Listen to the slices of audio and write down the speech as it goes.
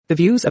The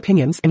views,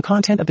 opinions, and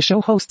content of the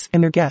show hosts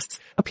and their guests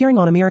appearing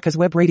on America's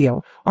Web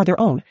Radio are their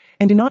own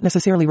and do not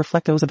necessarily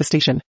reflect those of the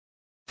station.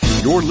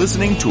 You're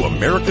listening to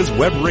America's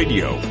Web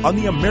Radio on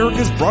the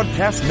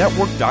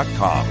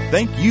AmericasBroadcastNetwork.com.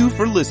 Thank you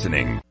for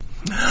listening.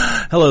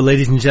 Hello,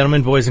 ladies and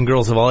gentlemen, boys and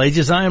girls of all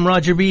ages. I am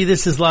Roger B.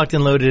 This is Locked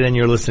and Loaded, and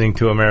you're listening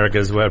to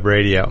America's Web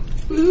Radio.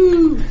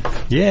 Woo!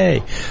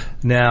 Yay.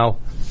 Now,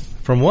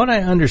 from what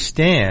I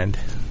understand,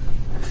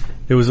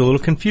 there was a little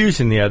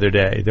confusion the other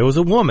day. There was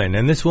a woman,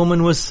 and this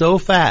woman was so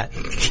fat.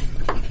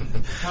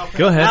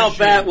 Go ahead. How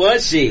fat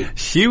was she?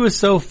 She was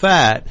so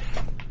fat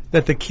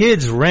that the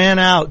kids ran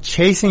out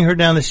chasing her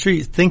down the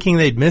street thinking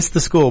they'd missed the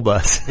school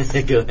bus.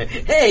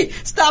 Hey,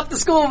 stop the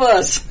school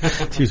bus!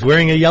 She was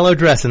wearing a yellow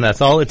dress, and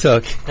that's all it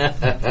took.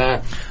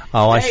 I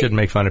shouldn't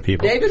make fun of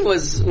people. David,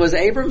 was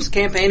Abrams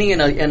campaigning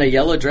in a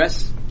yellow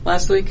dress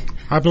last week?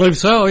 I believe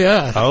so,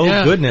 yeah. Oh,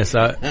 yeah. Goodness.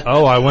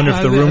 I wonder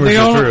if the rumors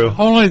are true.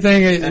 Only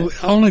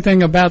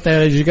thing about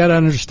that is you got to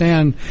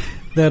understand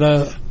that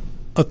a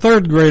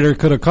third grader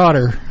could have caught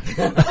her.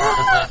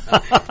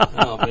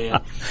 Oh,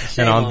 man.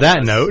 And on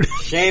that note.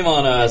 Shame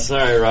on us.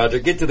 Sorry, Roger.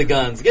 Get to the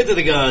guns. Get to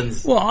the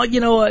guns. Well,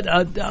 you know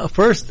what?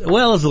 First,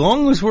 as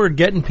long as we're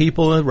getting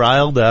people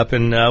riled up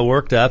and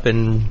worked up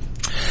and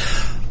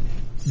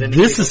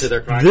this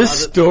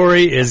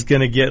story is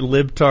going to get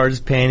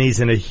libtards' panties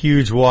in a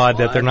huge wad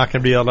that they're not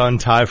going to be able to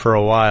untie for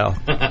a while.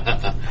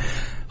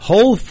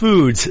 Whole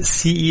Foods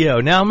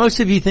CEO. Now,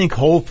 most of you think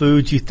Whole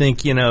Foods, you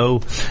think,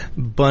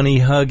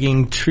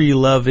 bunny-hugging,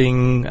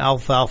 tree-loving,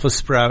 alfalfa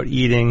sprout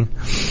eating,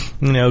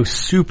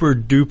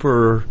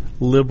 super-duper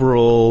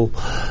liberal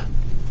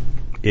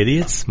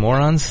idiots,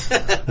 morons,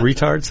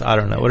 retards. I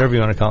don't know, whatever you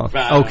want to call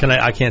them.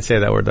 I can't say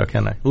that word though,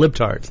 can I?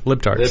 Libtards.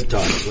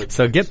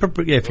 So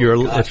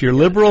if you're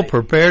liberal,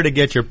 prepare to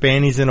get your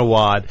panties in a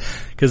wad,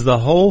 because the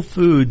Whole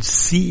Foods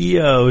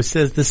CEO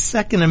says the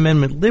Second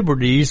Amendment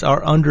liberties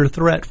are under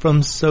threat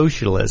from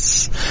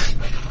socialists.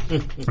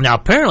 Now,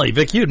 apparently,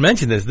 Vic, you had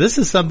mentioned this. This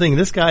is something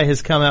this guy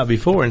has come out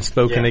before and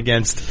spoken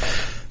against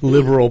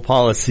liberal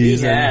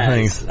policies and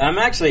things.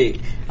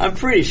 I'm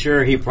pretty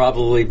sure he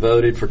probably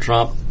voted for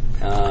Trump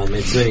in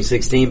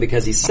 2016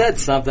 because he said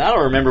something. I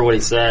don't remember what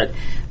he said,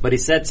 but he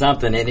said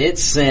something, and it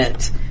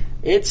sent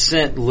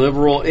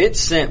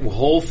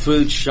Whole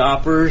Foods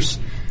shoppers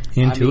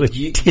into a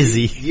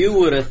tizzy. You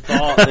would have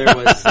thought there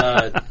was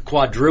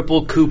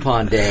quadruple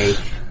coupon day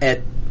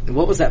at,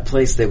 what was that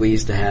place that we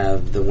used to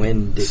have? The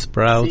Winn-Dixie?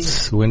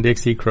 Sprouts,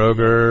 Winn-Dixie,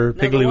 Kroger,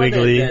 Piggly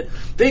Wiggly.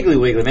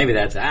 Piggly Wiggly, maybe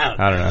that's out.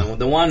 I don't know.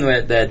 The one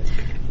that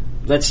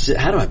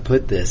how do I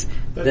put this?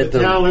 That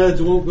the town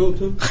heads won't go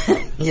to?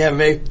 Yeah,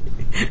 maybe.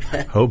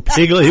 Oh,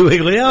 Piggly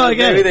Wiggly. Oh, I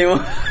get it. They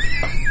won't.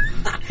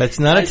 That's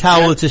not a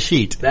towel, it's a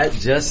sheet. That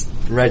just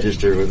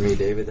registered with me,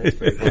 David. That's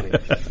very funny.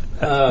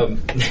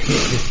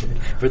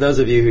 For those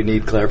of you who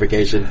need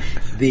clarification,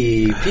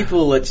 the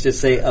people, let's just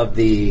say, of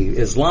the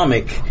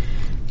Islamic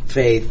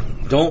faith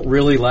don't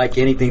really like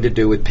anything to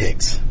do with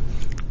pigs.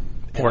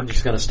 And I'm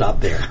just going to stop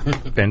there.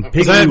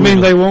 Does that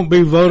mean they won't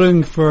be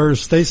voting for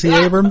Stacey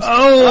Abrams?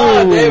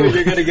 Oh, David,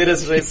 you're going to get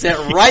us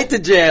sent right to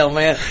jail,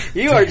 man.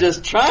 You are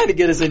just trying to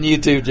get us in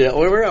YouTube jail.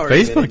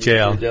 Facebook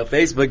jail.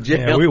 Facebook jail.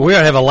 Yeah, we ought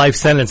to have a life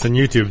sentence in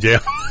YouTube jail.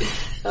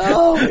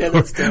 Oh, yeah,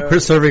 that's terrible. We're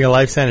serving a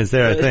life sentence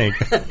there, I think.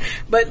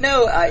 But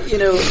no,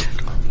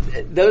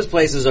 those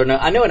places are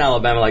I know in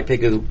Alabama, like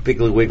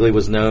Piggly Wiggly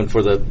was known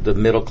for the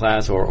middle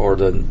class or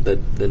the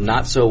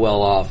not so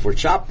well off were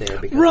shopped there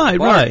because of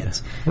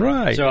bargains.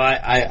 Right. So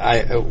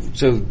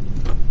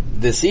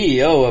the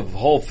CEO of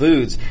Whole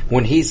Foods,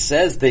 when he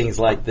says things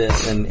like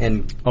this and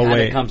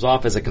kind of comes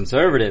off as a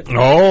conservative,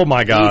 oh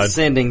my God, he's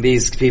sending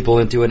these people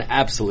into an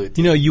absolute.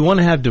 You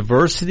want to have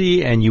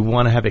diversity and you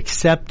want to have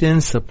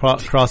acceptance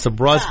across a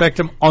broad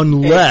spectrum,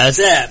 unless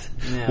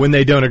when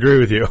they don't agree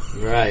with you.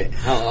 Right.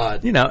 How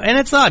odd. And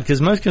it's odd because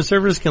most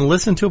conservatives can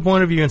listen to a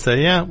point of view and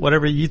say, yeah,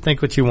 whatever you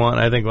think what you want,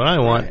 I think what I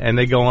want, and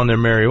they go on their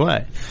merry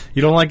way.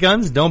 You don't like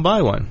guns? Don't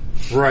buy one.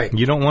 Right.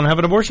 You don't want to have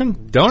an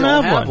abortion? Don't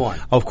have one.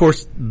 Of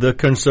course, the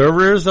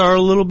conservatives are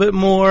a little bit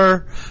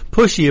more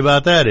pushy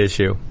about that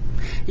issue.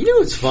 You know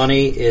what's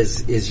funny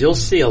is you'll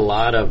see a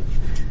lot of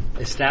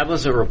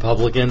establishment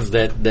Republicans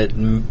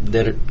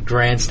that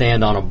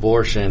grandstand on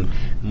abortion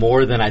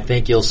more than I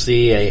think you'll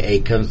see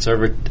a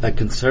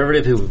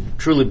conservative who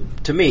truly,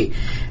 to me,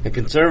 a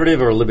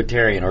conservative or a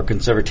libertarian or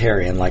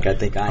conservativitarian, like I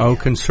think I am. Oh,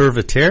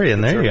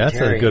 conservatarian. There you go. That's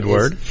a good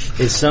word.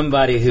 Is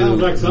somebody who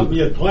sounds like something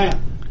you'd plant.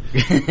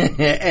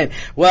 if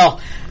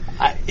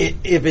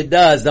it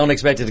does, don't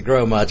expect it to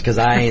grow much because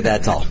I ain't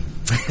that tall.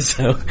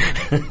 So,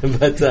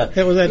 but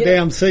it was that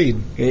damn seed.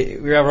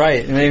 You're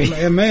right. Maybe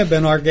it may have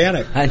been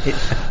organic.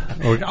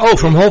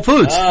 From Whole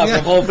Foods.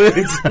 From Whole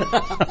Foods.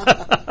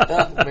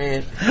 Oh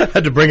man,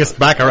 had to bring us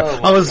back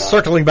around. I was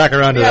circling back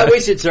around to that.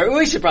 We should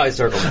probably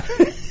circle back.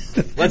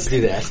 Let's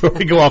do that. Before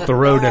we go off the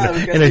road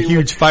in a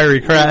huge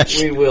fiery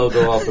crash. We will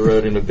go off the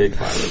road in a big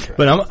fiery crash.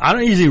 But I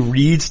don't usually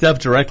read stuff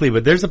directly,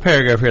 but there's a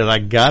paragraph here that I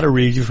got to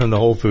read you from the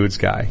Whole Foods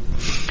guy.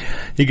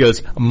 He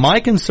goes, my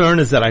concern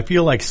is that I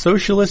feel like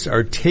socialists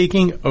are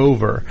taking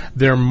over.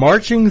 They're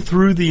marching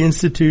through the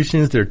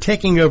institutions. They're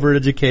taking over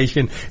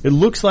education. It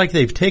looks like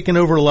they've taken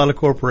over a lot of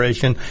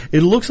corporation.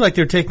 It looks like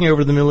they're taking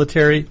over the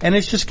military, and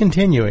it's just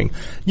continuing.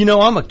 You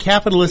know, I'm a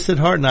capitalist at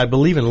heart, and I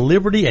believe in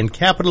liberty and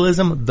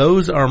capitalism.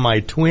 Those are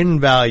my twin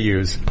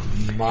values.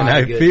 And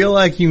I feel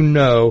like, you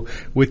know,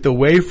 with the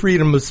way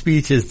freedom of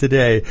speech is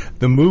today,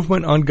 the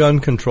movement on gun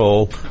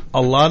control,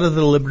 a lot of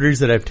the liberties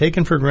that I've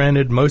taken for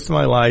granted most of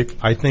my life,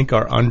 I think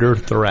are under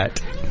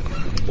threat.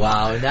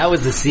 Wow, and that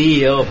was the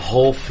CEO of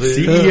Whole Foods.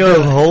 CEO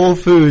of Whole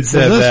Foods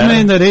said that. Does this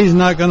mean that he's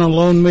not going to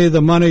loan me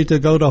the money to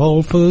go to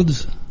Whole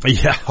Foods?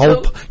 Yeah,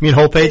 you mean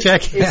whole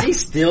paycheck? Is he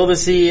still the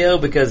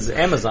CEO? Because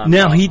Amazon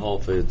bought Whole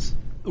Foods.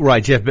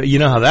 Right, Jeff, but you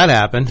know how that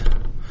happened.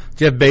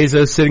 Jeff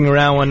Bezos sitting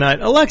around one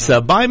night, Alexa,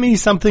 buy me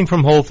something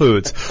from Whole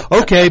Foods.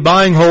 Okay,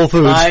 buying Whole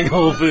Foods. Buying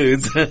Whole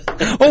Foods.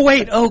 Oh,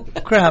 wait, oh,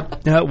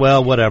 crap.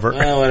 Well, whatever.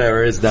 Well,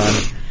 whatever, it's done.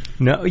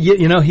 No,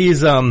 you know,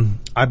 he's,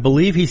 I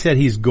believe he said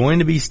he's going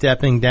to be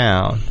stepping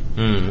down.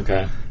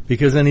 Okay.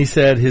 Because then he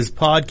said his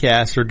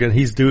podcasts are going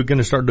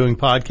to start doing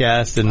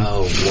podcasts and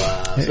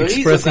so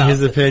expressing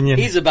his opinion.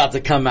 He's about to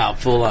come out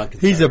full on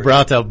conservative. He's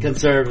about to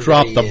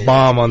drop the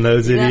bomb on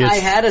those idiots. I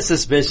had a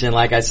suspicion,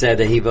 like I said,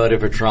 that he voted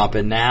for Trump,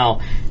 and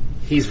now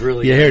he's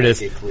really here it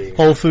is. Clear.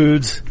 Whole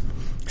Foods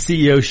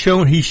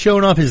CEO he's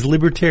shown off his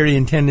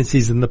libertarian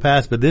tendencies in the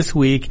past, but this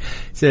week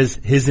says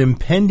his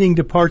impending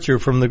departure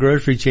from the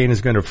grocery chain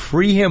is going to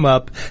free him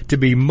up to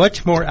be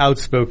much more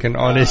outspoken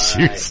on issues.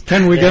 Right.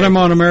 Can we get him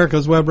on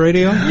America's Web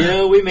Radio? You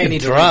know, we may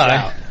need to reach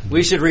out.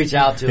 We should reach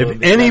out to him.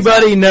 If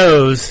anybody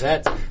knows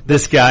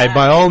this guy,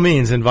 by all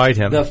means, invite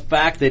him. The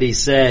fact that he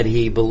said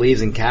he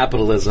believes in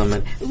capitalism,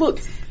 and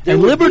look, and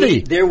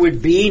liberty. There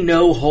would be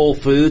no Whole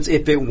Foods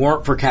if it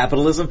weren't for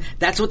capitalism.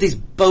 That's what these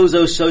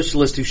bozo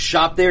socialists who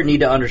shop there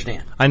need to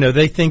understand. I know.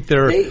 They think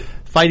they're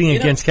fighting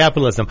against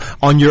capitalism.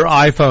 On your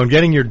iPhone,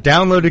 getting your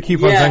downloaded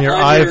coupons on your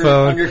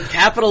iPhone. On your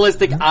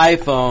capitalistic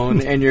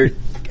iPhone and your,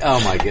 oh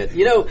my goodness.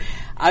 You know,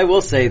 I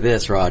will say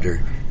this,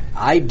 Roger.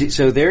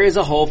 So there is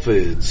a Whole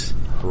Foods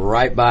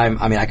right by,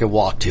 I could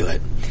walk to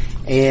it.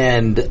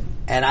 And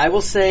I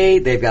will say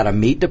they've got a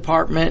meat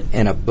department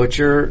and a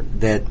butcher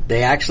that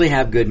they actually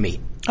have good meat.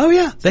 Oh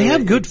yeah, they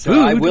have good food.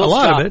 I will a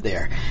lot shop of it.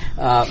 there,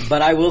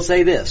 but I will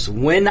say this: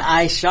 when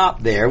I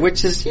shop there,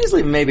 which is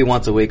usually maybe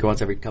once a week or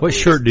once every couple. What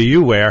shirt do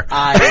you wear?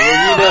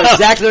 You know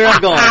exactly where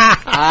I'm going.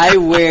 I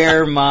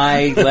wear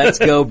my Let's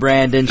Go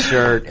Brandon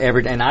shirt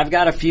and I've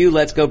got a few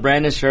Let's Go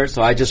Brandon shirts,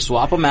 so I just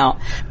swap them out.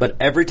 But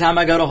every time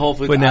I go to Whole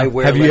Foods, I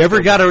wear. Have you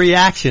ever got a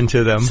reaction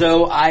to them?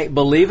 So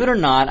believe it or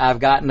not, I've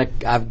gotten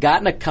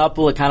a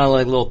couple of kind of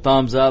like little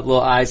thumbs up, little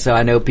eyes, so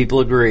I know people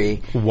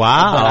agree.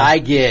 Wow! But I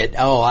get.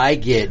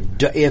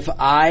 If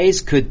eyes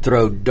could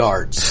throw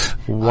darts, I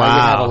would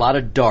have a lot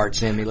of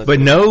darts in me. But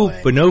no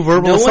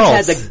verbal assault. No one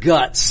had the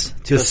guts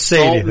to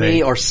assault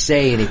me or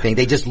say anything.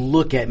 They just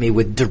look at me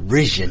with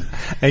derision.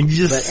 And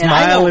you just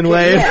smile and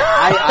wave.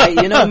 Yeah,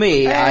 you know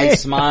me. I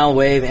smile,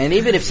 wave, and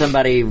even if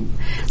somebody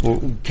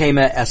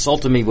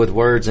assaulted me with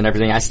words and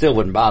everything, I still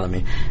wouldn't bother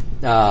me.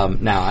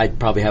 Now I'd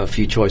probably have a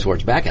few choice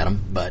words back at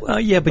them, but I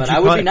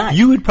would be nice.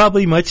 You would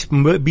probably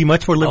be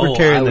much more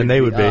libertarian than they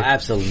would be.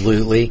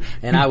 Absolutely,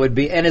 and I would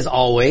be, and as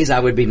always, I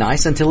would be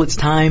nice until it's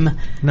time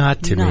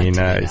not to be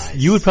nice.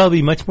 You would probably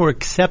be much more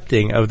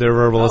accepting of their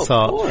verbal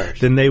assault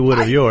than they would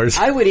of yours.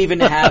 I would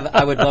even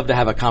I would love to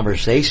have a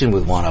conversation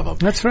with one of them.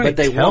 That's right. But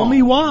they Tell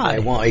me why.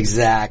 They won't.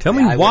 Exactly. Tell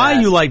me why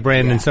you like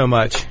Brandon so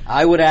much.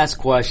 I would ask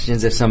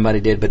questions if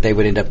somebody did, but they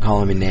would end up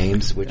calling me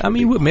names.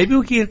 Maybe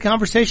we could get a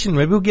conversation.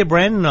 Maybe we'll get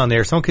Brandon on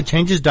there. Someone could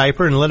change his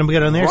diaper and let him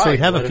get on there so he'd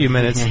have a few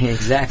minutes.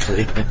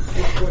 Exactly.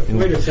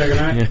 Wait a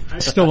second. I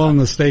still own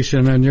the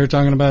station, and you're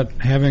talking about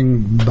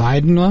having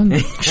Biden on?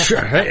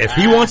 Sure. If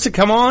he wants to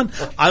come on,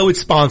 I would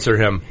sponsor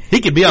him. He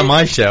could be on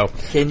my show.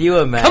 Can you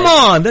imagine? Come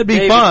on, that'd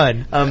be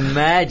fun.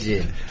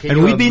 Imagine.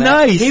 And we'd be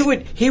nice. He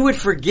would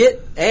forget.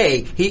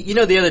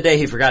 The other day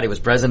he forgot he was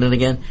president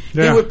again.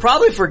 Yeah. He would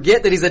probably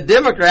forget that he's a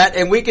Democrat,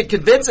 and we could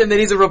convince him that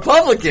he's a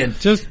Republican.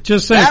 Just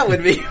think, that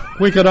would be.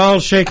 We could all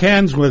shake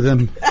hands with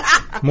him.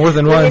 More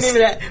than once.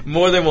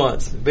 More than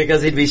once,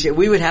 because he'd be.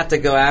 We would have to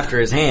go after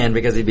his hand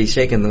because he'd be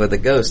shaking with a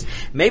ghost.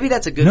 Maybe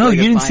that's a good. No, way you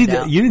to didn't find see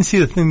out. You didn't see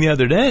the thing the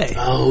other day.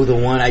 Oh, the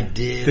one I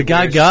did. The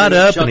guy got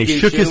up and he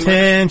shook his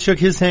hand,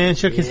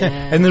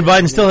 and then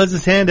Biden still has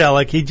his hand out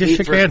like he just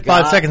shook your hand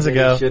 5 seconds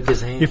ago.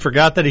 He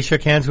forgot that he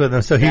shook hands with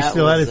him, so he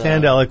still had his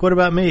hand out. Like, what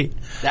about me?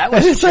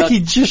 It's like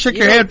he just shook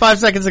your hand 5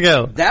 seconds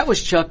ago. That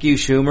was Chuck U.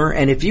 Schumer,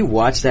 and if you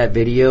watch that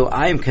video,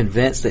 I am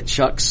convinced that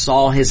Chuck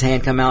saw his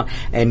hand come out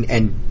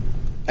and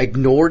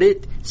ignored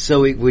it,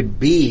 so it would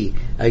be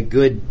a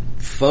good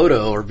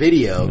photo or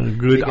video.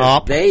 Good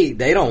op. They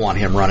don't want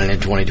him running in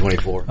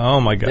 2024. Oh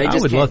my God. They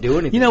just can't do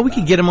anything. You know, we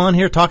could get him on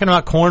here talking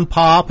about corn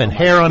pop and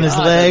hair on his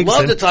legs. I'd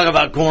love to talk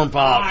about corn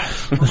pop.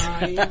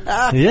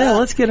 Yeah,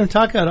 let's get him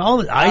talking about all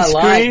the ice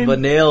I cream. like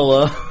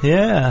vanilla.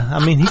 Yeah,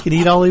 I mean, he can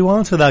eat all he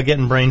wants without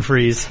getting brain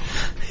freeze.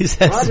 He's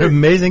has an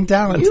amazing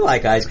talent. You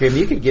like ice cream.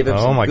 You could give him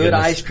some good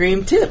ice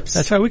cream tips.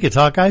 That's right. We could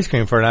talk ice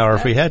cream for an hour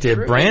if we had to.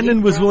 If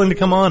Brandon was willing to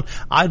come on,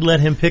 I'd let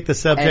him pick the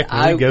subject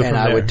and we'd go from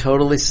there. I would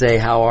totally say,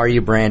 how are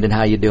you, Brandon?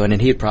 How you doing?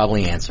 And he'd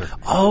probably answer.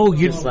 Oh,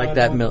 you'd just like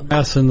that milk.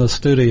 Us in the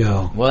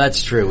studio. Well,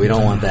 that's true. We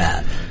don't want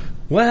that.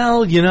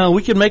 Well, you know,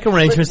 we could make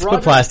arrangements to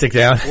put plastic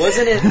down.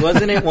 Wasn't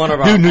it one of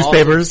our new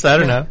newspapers? I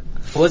don't know.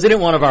 Wasn't it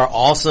one of our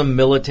awesome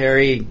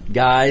military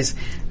guys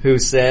who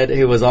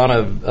was on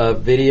a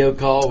video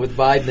call with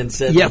Biden and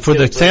said, yeah, for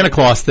the Santa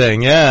Claus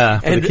thing, yeah,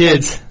 for the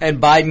kids. And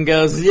Biden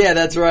goes, yeah,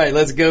 that's right,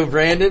 let's go,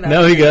 Brandon.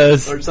 No, he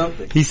goes, or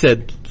something. He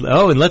said,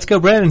 oh, and let's go,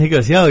 Brandon. He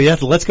goes, yo, yeah,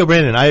 let's go,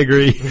 Brandon. I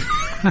agree.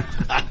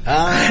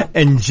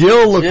 And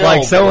Jill looked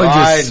like someone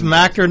just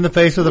smacked her in the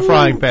face with a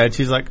frying pan.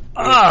 She's like,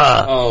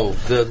 ah. Oh,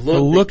 the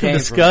look of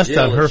disgust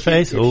on her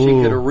face. If she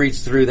could have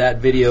reached through that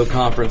video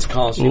conference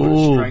call, she would have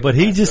strangled. But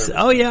he just,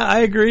 oh yeah, I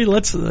agree.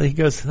 He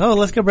goes, oh,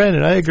 let's go,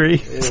 Brandon. I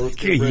agree.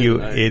 Yeah,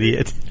 you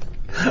idiot.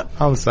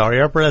 I'm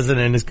sorry. Our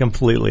president has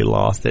completely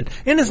lost it.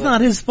 And it's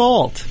not his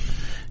fault.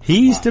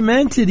 He's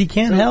demented. He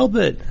can't help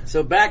it.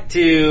 So back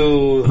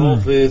to Whole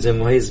Foods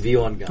and his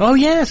view on guns. Oh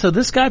yeah. So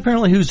this guy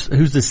apparently who's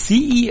the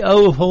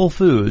CEO of Whole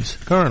Foods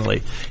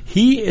currently,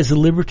 he is a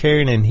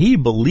libertarian and he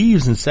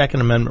believes in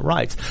Second Amendment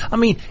rights. I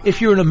mean,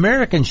 if you're an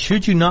American,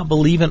 should you not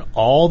believe in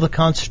all the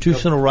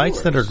constitutional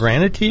rights that are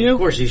granted to you? Of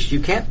course. You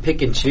can't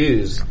pick and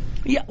choose.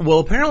 Yeah, well,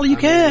 apparently you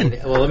can.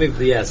 Let me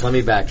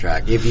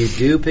backtrack. If you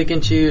do pick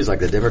and choose, like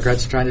the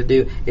Democrats are trying to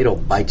do, it'll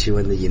bite you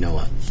in the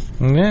you-know-what.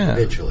 Yeah.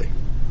 Eventually.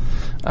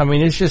 I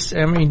mean, it's just,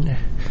 I mean,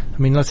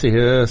 let's see,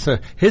 so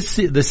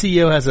the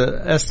CEO has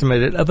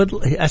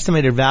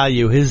estimated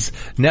value. His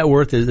net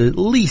worth is at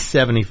least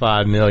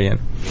 $75 million.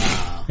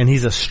 Wow. And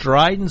he's a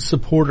strident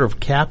supporter of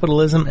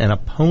capitalism and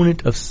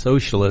opponent of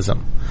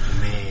socialism.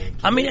 Man.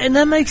 I mean, and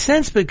that makes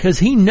sense because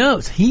he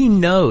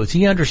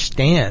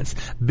understands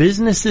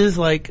businesses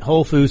like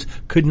Whole Foods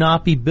could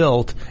not be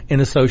built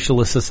in a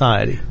socialist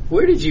society.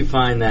 Where did you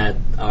find that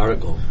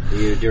article? Do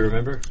you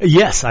remember?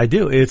 Yes, I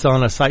do. It's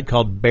on a site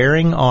called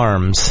Bearing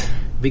Arms.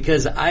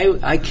 Because I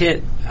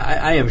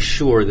am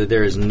sure that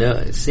there is no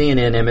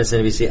CNN,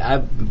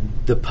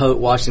 MSNBC,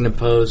 Washington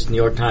Post, New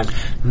York Times,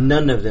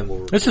 none of them will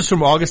report. This is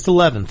from August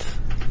 11th.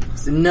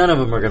 None of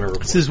them are going to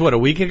report. This is what, a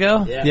week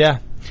ago? Yeah.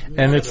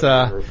 And it's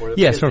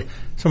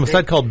from a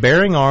site called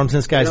Bearing Arms, and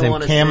this guy's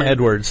named Cam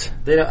Edwards.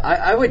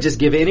 I would just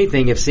give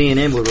anything if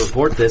CNN would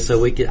report this so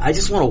we could. I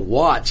just want to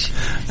watch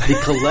the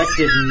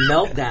collective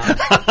meltdown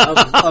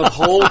of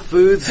Whole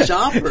Foods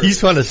shoppers. You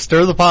just want to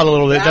stir the pot a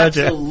little bit, don't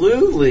you?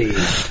 Absolutely.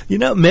 You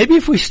know, maybe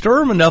if we stir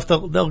them enough,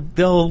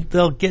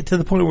 they'll get to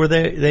the point where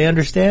they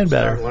understand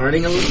better. Start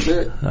learning a little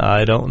bit.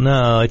 I don't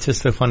know. It's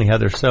just so funny how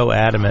they're so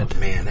adamant. Oh,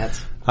 man,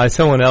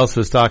 someone else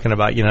was talking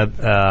about,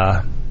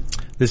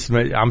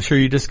 I'm sure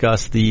you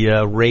discussed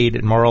the raid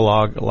at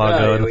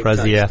Mar-a-Lago and the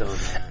President,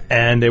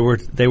 and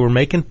they were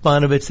making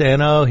fun of it,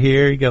 saying, "Oh,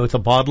 here you go, it's a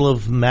bottle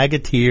of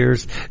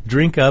Magateers.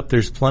 Drink up,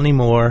 there's plenty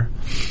more."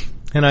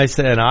 And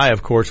I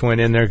of course went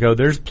in there and go,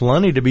 "There's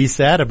plenty to be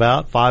sad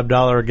about.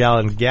 $5 a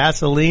gallon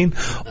gasoline,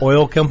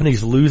 oil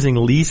companies losing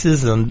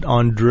leases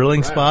on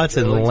drilling spots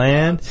and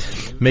land.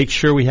 Make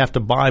sure we have to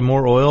buy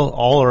more oil.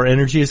 All our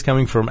energy is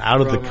coming from out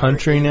of the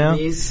country now."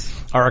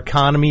 Our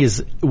economy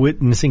is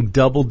witnessing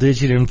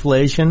double-digit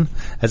inflation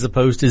as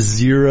opposed to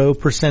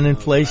 0%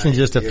 inflation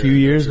just a few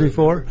years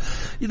before.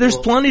 There's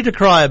plenty to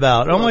cry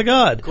about. Oh my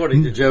God!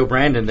 According to Joe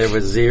Brandon, there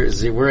was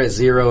we're at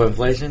zero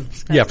inflation.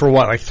 Yeah, for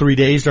what, like 3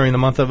 days during the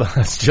month of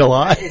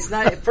July? It's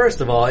not.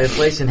 First of all,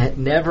 inflation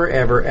never,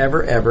 ever,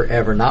 ever, ever,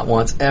 ever, not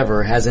once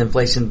ever has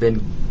inflation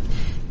been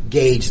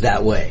gauged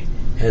that way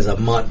as a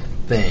month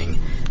thing.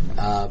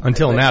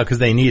 Until now, because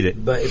they need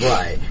it. But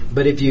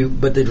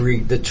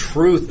the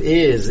truth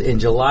is, in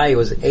July it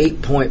was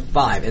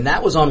 8.5, and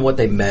that was on what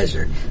they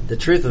measured. The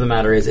truth of the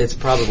matter is, it's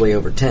probably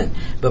over 10.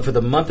 But for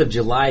the month of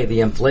July,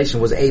 the inflation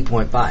was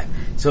 8.5,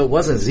 so it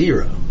wasn't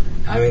zero.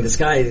 I mean, the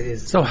sky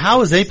is. So how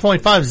is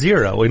 8.5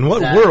 zero? In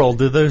what world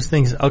do those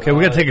things? Okay,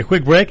 we're going to take a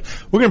quick break.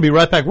 We're going to be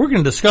right back. We're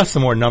going to discuss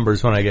some more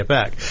numbers when I get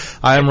back.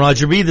 I am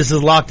Roger B. This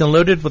is Locked and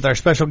Loaded with our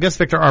special guest,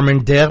 Victor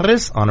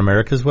Armendariz, on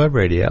America's Web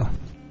Radio.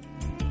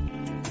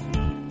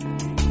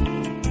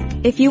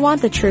 If you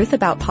want the truth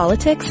about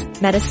politics,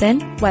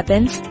 medicine,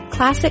 weapons,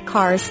 classic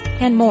cars,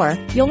 and more,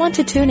 you'll want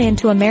to tune in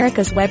to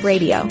America's Web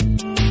Radio.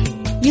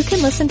 You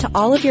can listen to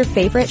all of your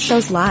favorite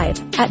shows live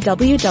at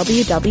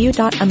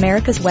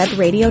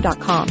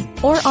www.americaswebradio.com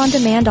or on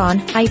demand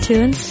on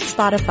iTunes,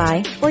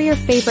 Spotify, or your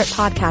favorite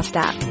podcast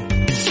app.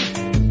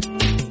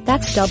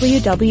 That's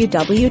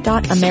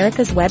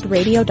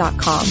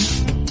www.americaswebradio.com.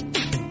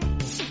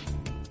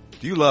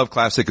 Do you love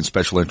classic and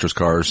special interest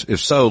cars? If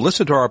so,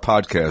 listen to our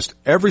podcast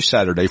every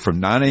Saturday from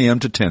 9 a.m.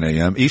 to 10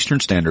 a.m. Eastern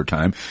Standard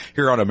Time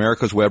here on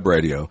America's Web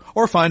Radio,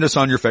 or find us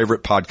on your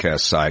favorite podcast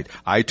site,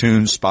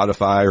 iTunes,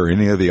 Spotify, or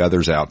any of the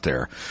others out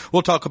there.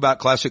 We'll talk about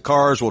classic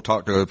cars. We'll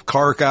talk to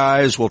car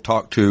guys. We'll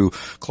talk to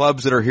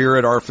clubs that are here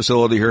at our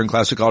facility here in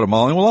Classic Auto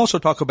Mall. And we'll also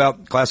talk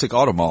about Classic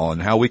Auto Mall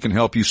and how we can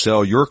help you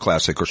sell your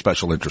classic or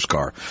special interest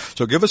car.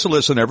 So give us a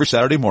listen every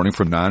Saturday morning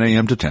from 9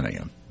 a.m. to 10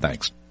 a.m.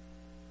 Thanks.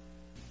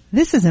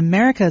 This is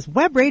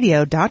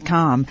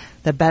America'sWebRadio.com,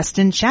 the best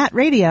in chat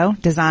radio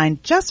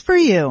designed just for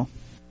you.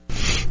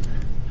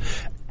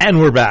 And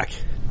we're back.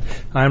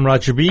 I'm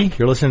Roger B.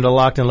 You're listening to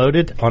Locked and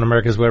Loaded on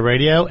America's Web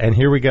Radio, and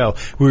here we go.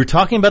 We were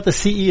talking about the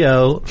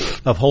CEO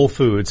of Whole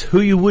Foods,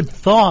 who you would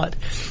thought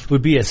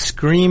would be a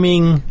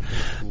screaming,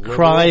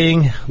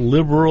 crying,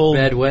 liberal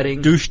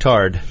bedwetting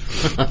douche-tard.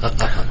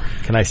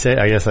 Can I say?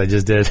 I guess I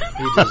just did.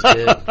 You just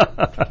did.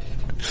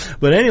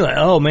 But anyway,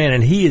 oh man,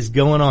 and he is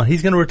going on.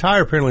 He's going to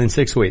retire apparently in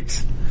 6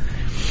 weeks.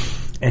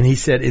 And he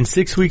said, in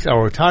 6 weeks,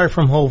 I'll retire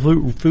from Whole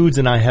Foods,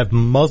 and I have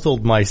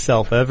muzzled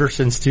myself ever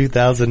since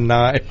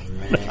 2009.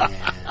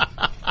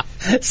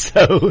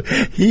 So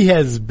he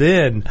has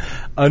been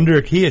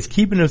he is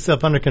keeping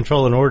himself under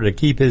control in order to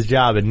keep his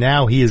job, and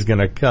now he is going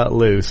to cut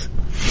loose.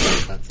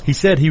 He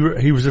said he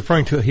was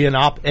referring to an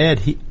op-ed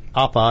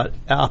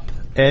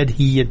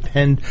he had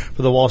penned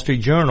for the Wall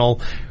Street Journal,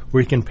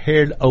 where he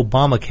compared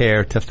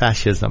Obamacare to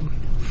fascism.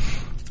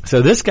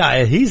 So this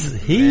guy, he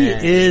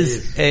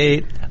is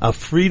a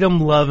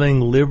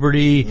freedom-loving,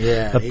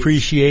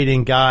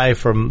 liberty-appreciating guy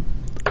from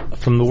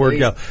the word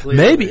go.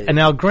 Maybe, and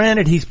now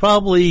granted, he's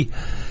probably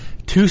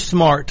too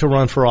smart to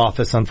run for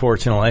office,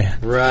 unfortunately.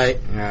 Right.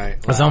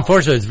 Because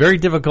unfortunately, it's very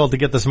difficult to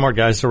get the smart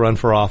guys to run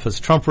for office.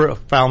 Trump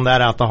found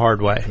that out the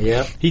hard way.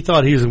 Yep. He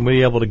thought he was going to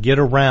be able to get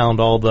around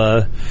all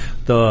the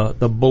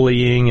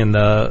bullying and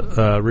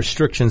the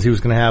restrictions he was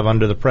going to have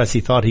under the press.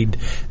 He thought he'd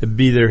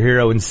be their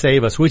hero and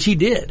save us, which he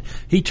did.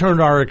 He turned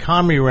our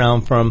economy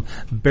around from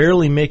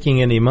barely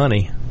making any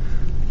money.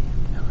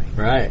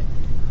 Right.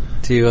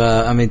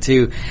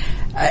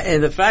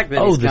 And the fact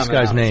that he's this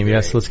guy's name.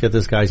 Yes, let's get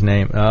this guy's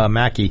name.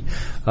 Mackey.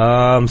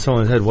 Someone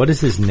said, what is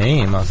his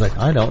name? I was like,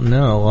 I don't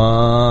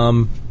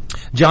know.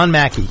 John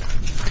Mackey.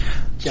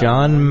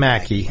 John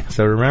Mackey.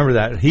 So remember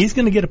that. He's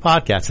going to get a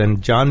podcast.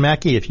 And John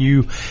Mackey, if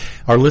you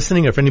are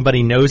listening, or if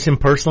anybody knows him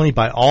personally,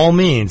 by all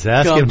means,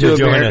 ask him to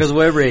join America's us.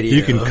 Web Radio.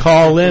 You can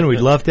call in.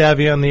 We'd love to have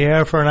you on the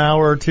air for an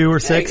hour or two or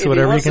six,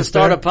 whatever you can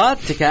start a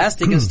podcast,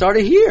 he can start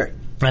it here.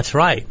 That's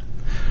right.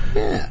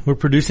 Yeah. We're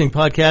producing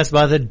podcasts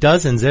by the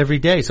dozens every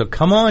day. So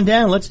come on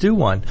down. Let's do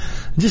one.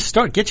 Just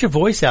get your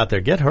voice out there.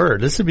 Get heard.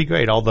 This would be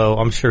great. Although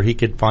I'm sure he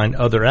could find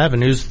other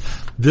avenues.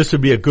 This would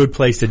be a good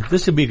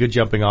this would be a good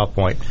jumping off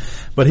point.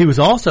 But he was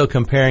also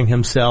comparing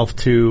himself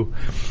to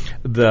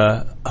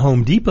the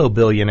Home Depot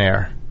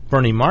billionaire,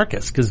 Bernie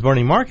Marcus, because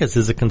Bernie Marcus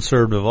is a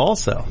conservative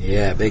also.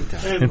 Yeah, big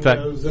time. In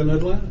fact, was in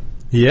Atlanta.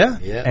 Yeah,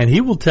 and he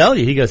will tell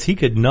you, he goes, he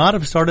could not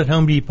have started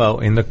Home Depot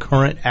in the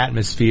current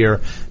atmosphere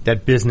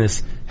that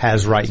business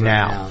has right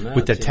now.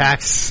 With the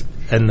tax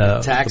and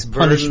the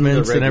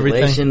punishments and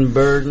everything.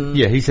 Burden.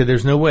 Yeah, he said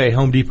there's no way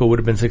Home Depot would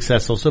have been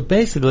successful. So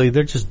basically,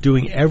 they're just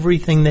doing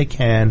everything they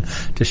can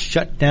to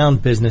shut down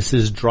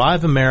businesses,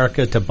 drive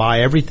America to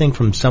buy everything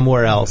from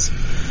somewhere else.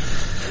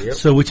 Yep.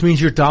 So which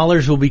means your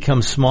dollars will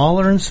become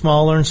smaller and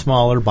smaller and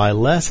smaller, by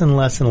less and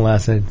less and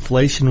less, and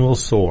inflation will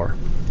soar.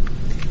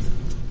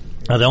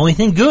 Now, the only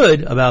thing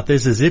good about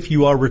this is if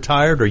you are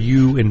retired or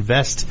you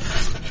invest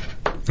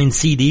in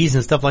CDs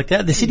and stuff like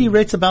that, the CD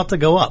rate's about to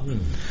go up.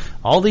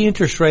 All the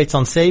interest rates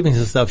on savings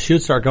and stuff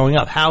should start going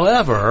up.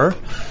 However,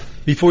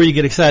 before you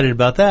get excited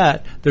about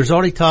that, there's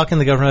already talk in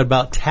the government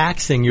about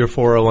taxing your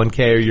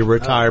 401k or your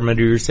retirement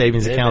or your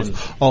savings accounts,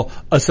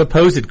 a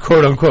supposed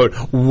quote-unquote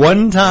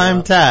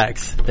one-time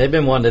tax. They've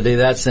been wanting to do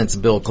that since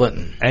Bill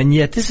Clinton. And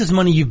yet this is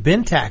money you've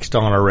been taxed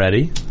on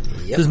already.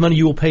 This is money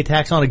you will pay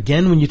tax on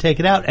again when you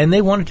take it out, and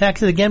they want to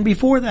tax it again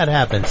before that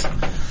happens.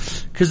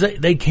 Because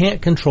they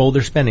can't control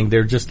their spending.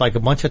 They're just like a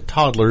bunch of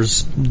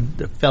toddlers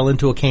that fell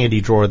into a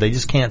candy drawer. They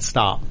just can't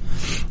stop.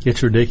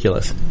 It's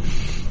ridiculous.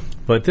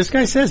 But this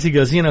guy says, he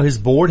goes, his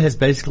board has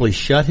basically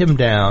shut him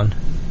down,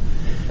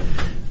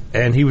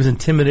 and he was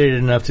intimidated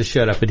enough to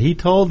shut up. And he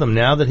told them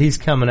now that he's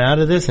coming out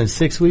of this, in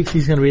 6 weeks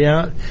he's going to be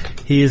out,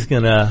 he is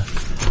going to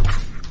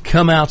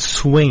come out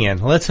swinging.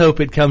 Let's hope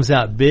it comes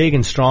out big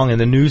and strong,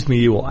 and the news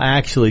media will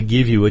actually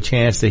give you a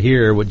chance to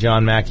hear what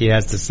John Mackey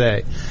has to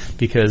say,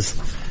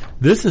 because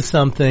this is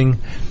something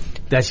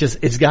that's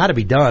it's got to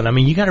be done. I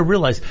mean, you got to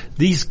realize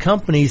these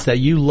companies that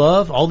you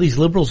love, all these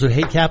liberals who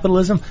hate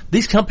capitalism,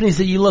 these companies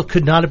that you love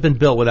could not have been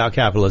built without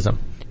capitalism.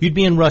 You'd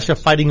be in Russia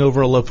fighting over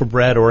a loaf of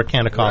bread or a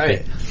can of coffee.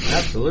 Right.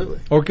 Absolutely.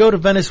 Or go to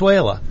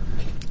Venezuela.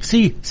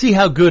 See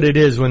how good it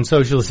is when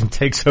socialism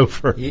takes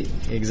over.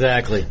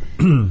 Exactly.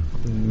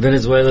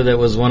 Venezuela, that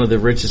was one of the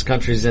richest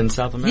countries in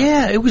South America.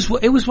 Yeah, it was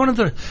one of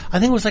the, I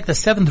think it was like the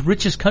 7th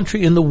richest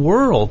country in the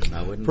world.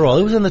 For all,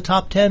 it was in the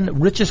top 10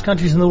 richest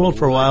countries in the world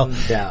for a while.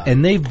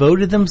 And they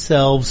voted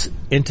themselves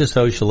into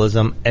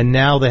socialism, and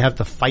now they have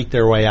to fight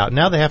their way out.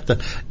 Now they have to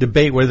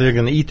debate whether they're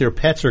going to eat their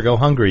pets or go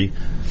hungry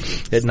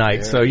at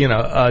night. So,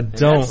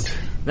 don't.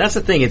 That's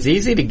the thing. It's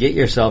easy to get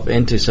yourself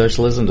into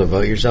socialism, to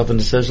vote yourself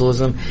into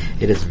socialism.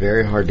 It is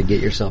very hard to get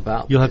yourself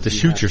out. You'll have to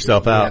shoot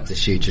yourself out. You have to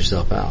shoot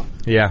yourself out.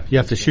 Yeah, you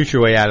have to shoot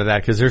your way out of that,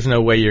 because there's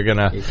no way you're going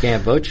to... You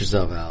can't vote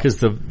yourself out.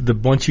 Because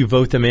once you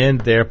vote them in,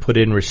 they're put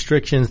in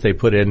restrictions, they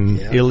put in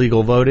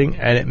illegal voting,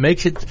 and it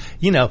makes it,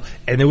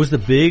 and there was the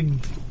big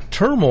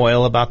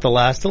turmoil about the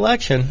last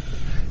election,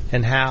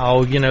 and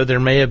how, there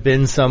may have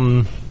been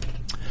some...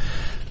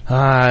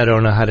 I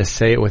don't know how to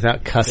say it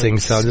without cussing,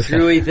 so I'm just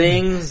screwy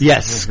things.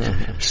 Yes,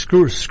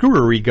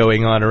 screwery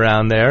going on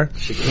around there.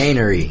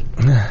 Chicanery.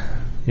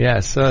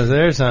 Yes, so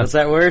there's a... What's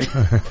that word?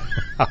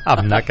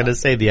 I'm not going to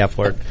say the F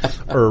word.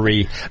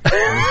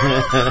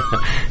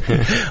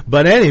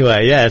 But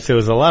anyway, yes, there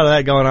was a lot of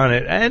that going on.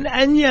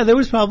 And yeah, there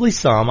was probably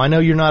some. I know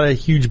you're not a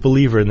huge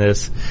believer in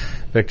this,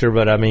 Victor,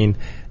 but I mean...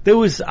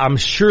 I'm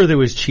sure there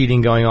was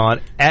cheating going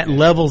on at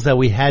levels that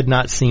we had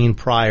not seen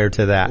prior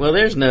to that. Well,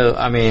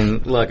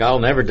 look, I'll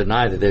never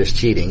deny that there's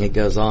cheating. It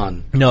goes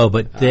on. No,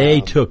 but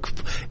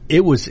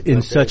it was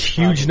in such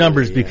huge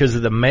numbers because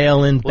of the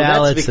mail-in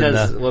ballots.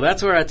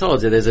 That's where I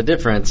told you there's a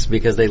difference,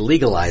 because they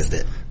legalized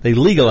it. They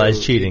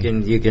legalized cheating.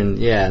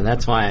 And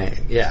that's why,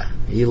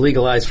 you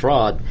legalize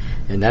fraud.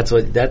 And that's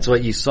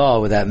what you saw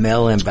with that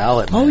mail-in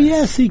ballot. Oh,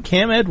 yeah. See,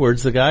 Cam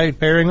Edwards, the guy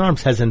bearing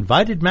arms, has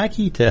invited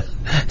Mackey to...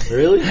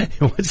 Really? He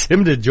wants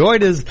him to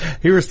join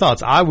hear his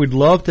thoughts. I would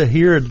love to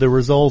hear the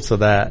results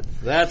of that.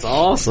 That's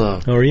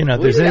awesome. Or,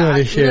 if there's anyone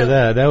to share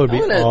that would be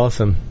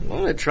awesome. I'm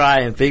going to try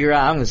and figure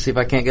out. I'm going to see if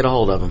I can't get a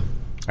hold of him.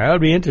 That would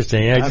be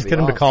interesting. Yeah, just get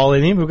him to call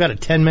in. We've got a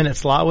 10-minute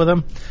slot with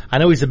him. I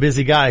know he's a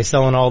busy guy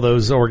selling all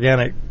those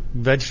organic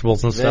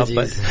vegetables and stuff,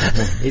 but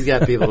he's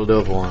got people to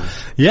do it for him.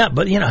 Yeah,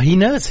 but he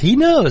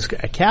knows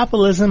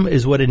capitalism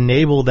is what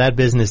enabled that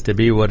business to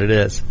be what it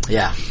is.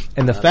 Yeah.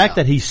 And the fact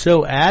that he's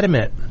so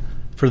adamant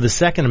for the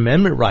Second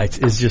Amendment rights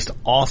is just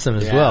awesome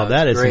as well.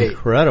 That is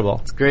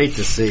incredible. It's great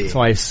to see. So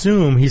I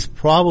assume he's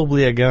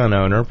probably a gun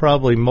owner,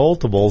 probably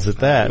multiples at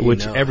that,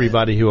 which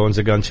everybody who owns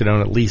a gun should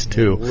own at least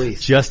 2,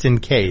 just in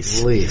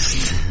case. At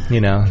least.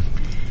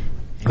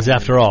 Because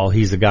after all,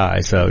 he's a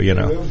guy, so,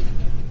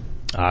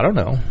 I don't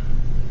know.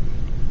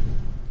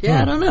 Yeah,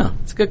 I don't know.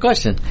 It's a good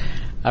question.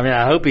 I mean,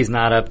 I hope he's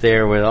not up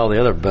there with all the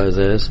other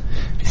bozos.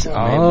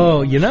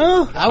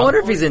 I wonder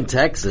if he's in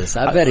Texas.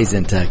 I bet he's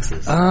in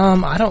Texas.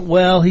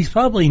 He's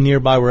probably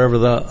nearby wherever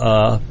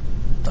the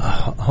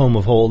home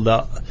of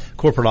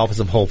corporate office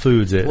of Whole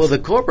Foods is. Well, the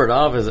corporate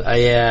office,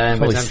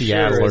 probably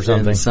Seattle or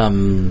something.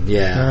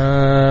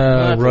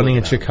 Running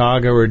in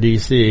Chicago or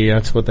D.C.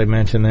 That's what they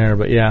mentioned there.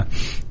 But yeah,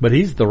 but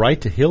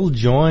he'll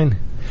join.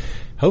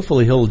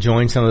 Hopefully, he'll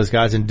join some of those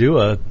guys and do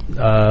a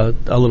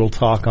little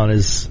talk on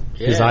his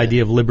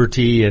idea of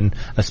liberty, and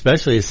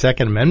especially his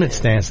Second Amendment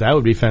stance. That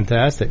would be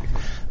fantastic.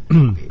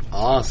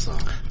 Awesome.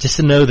 Just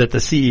to know that the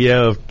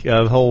CEO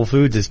of Whole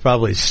Foods is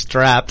probably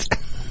strapped.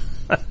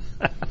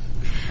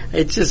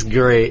 It's just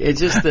great. It's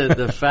just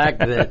the fact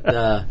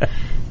that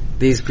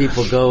these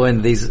people go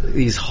in,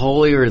 these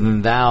holier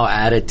than thou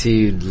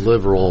attitude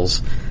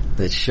liberals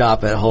that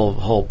shop at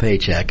Whole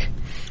Paycheck.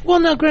 Well,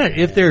 now, granted,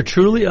 if they're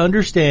truly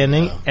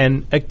understanding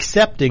and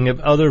accepting of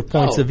other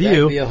points of view,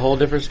 that'd be a whole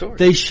different story.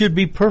 They should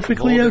be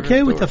perfectly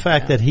okay with the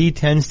fact that he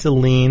tends to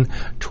lean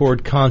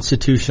toward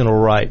constitutional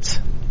rights.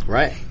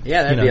 Right.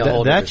 Yeah, that'd be a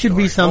whole that should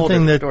be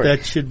something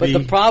that should be.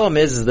 But the problem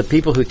is the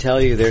people who tell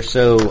you they're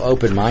so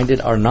open-minded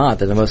are not.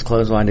 They're the most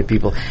closed-minded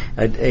people.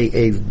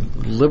 A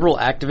liberal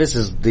activist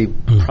is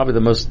probably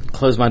the most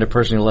closed-minded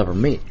person you'll ever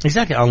meet.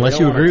 Exactly, unless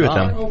you agree with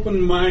them.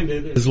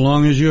 Open-minded as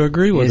long as you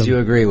agree with them. As you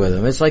agree with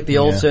them. It's like the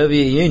old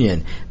Soviet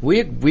Union.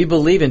 We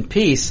believe in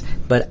peace,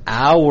 but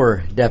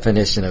our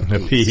definition of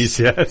peace.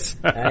 Yes.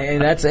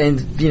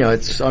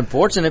 It's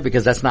unfortunate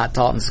because that's not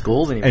taught in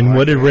schools anymore. And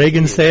what did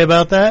Reagan say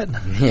about that?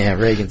 Yeah,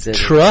 Reagan said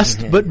trust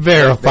but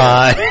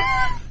verify.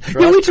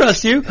 We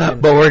trust you,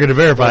 but we're going to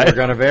verify it. We're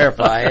going to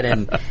verify it,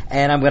 and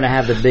I'm going to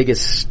have the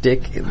biggest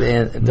stick in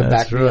the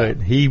back. That's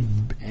right. He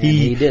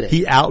did it.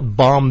 He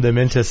out-bombed them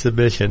into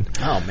submission.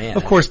 Oh, man.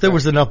 Of course, there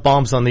was enough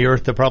bombs on the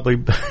earth to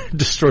probably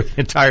destroy the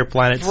entire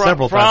planet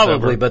several times over.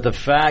 Probably, but the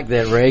fact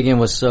that Reagan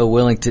was so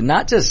willing to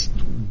not just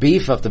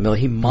beef up the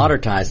military, he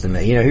modernized the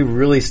military. He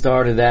really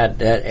started that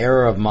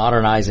era of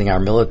modernizing our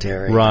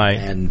military. Right.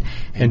 And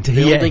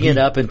building it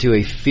up into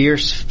a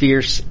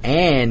fierce,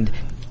 and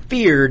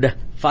feared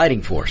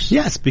fighting force.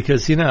 Yes,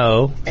 because,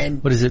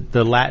 And- what is it,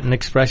 the Latin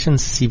expression,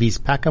 si vis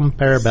pacem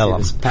para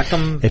bellum.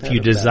 If you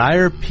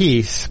desire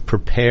peace,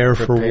 prepare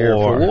for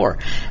war.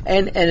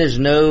 And there's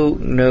no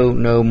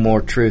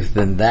more truth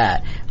than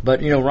that.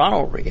 But,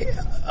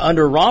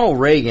 under Ronald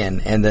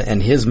Reagan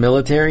and his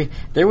military,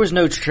 there was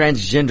no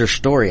transgender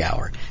story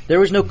hour. There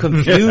was no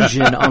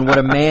confusion on what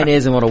a man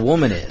is and what a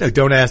woman is.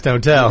 Don't ask,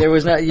 don't tell. There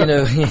was not,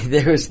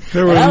 there was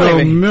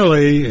no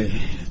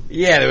Millie.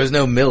 Yeah, there was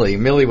no Millie.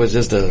 Millie was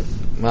just I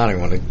don't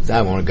want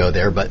to go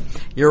there, but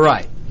you're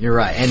right.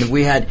 And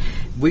we got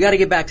to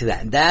get back to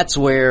that. And that's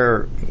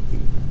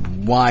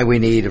why we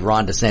need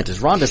Ron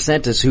DeSantis. Ron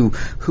DeSantis,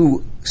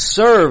 who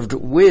served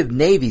with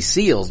Navy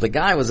SEALs. The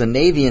guy was a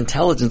Navy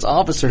intelligence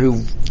officer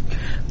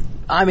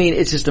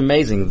it's just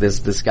amazing,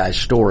 this guy's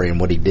story and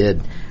what he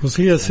did. Was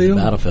he a SEAL?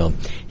 Battlefield.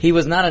 He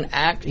was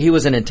not he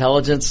was an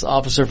intelligence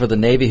officer for the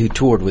Navy who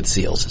toured with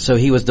SEALs. So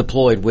he was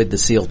deployed with the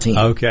SEAL team.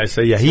 Okay,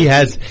 so yeah,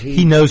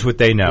 he knows what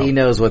they know. He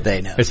knows what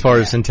they know. As far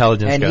as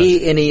intelligence goes.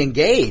 And he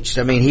engaged.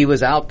 He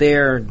was out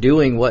there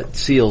doing what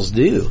SEALs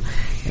do.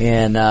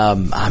 And,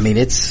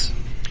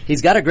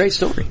 he's got a great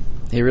story.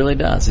 He really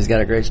does. He's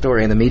got a great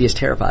story, and the media's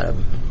terrified of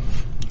him.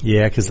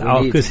 Yeah,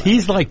 because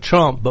he's like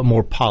Trump, but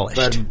more polished.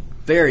 But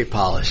very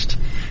polished.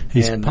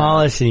 He's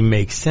polished, and he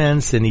makes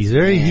sense, and he's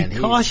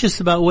cautious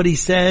about what he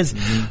says.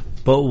 Mm-hmm.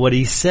 But what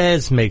he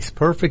says makes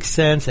perfect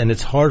sense, and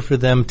it's hard for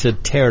them to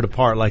tear it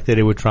apart like they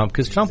did with Trump,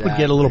 because Trump would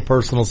get a little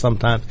personal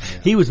sometimes.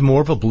 Yeah. He was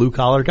more of a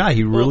blue-collar guy.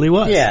 He really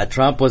was. Yeah,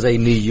 Trump was a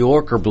New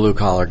Yorker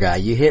blue-collar guy.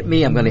 You hit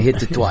me, I'm going to hit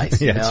you twice.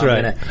 Yeah, that's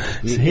right.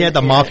 He had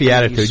the mafia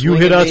attitude. You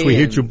hit us, we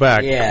hit you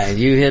back. Yeah,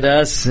 you hit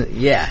us,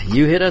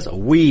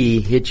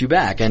 we hit you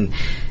back. And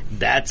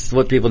that's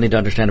what people need to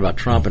understand about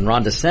Trump. And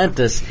Ron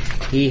DeSantis,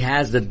 he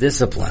has the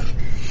discipline.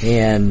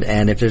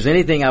 And if there's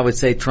anything I would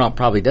say Trump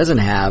probably doesn't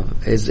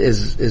have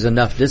is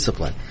enough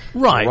discipline.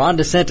 Right. Ron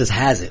DeSantis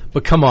has it.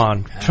 But come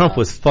on, Trump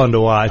was fun to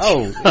watch.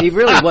 Oh, he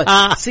really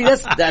was. See,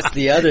 that's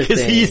the other thing.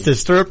 Because he used to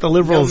stir up the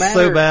liberals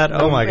so bad.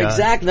 Oh my God.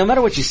 Exactly. No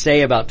matter what you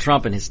say about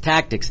Trump and his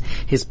tactics,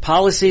 his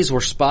policies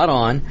were spot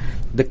on.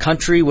 The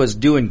country was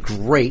doing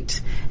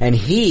great. And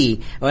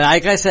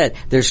like I said,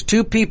 there's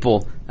two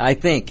people, I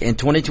think, in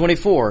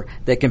 2024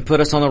 that can put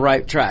us on the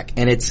right track.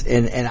 And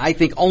and I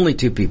think only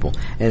two people.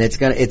 And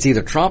it's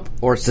either Trump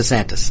or it's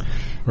DeSantis.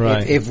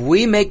 Right. If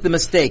we make the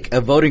mistake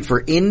of voting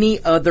for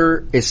any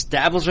other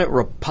establishment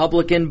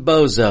Republican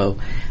bozo,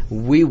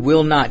 we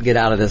will not get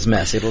out of this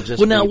mess. It'll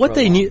just what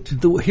they need,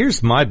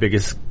 here's my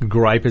biggest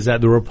gripe, is that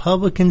the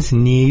Republicans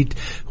need,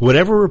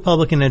 whatever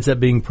Republican ends up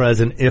being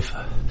president, if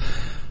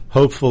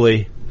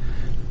hopefully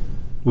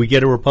we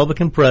get a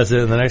Republican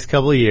president in the next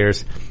couple of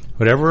years,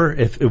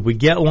 if we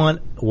get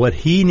one, what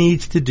he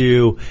needs to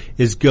do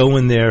is go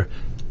in there,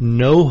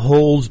 no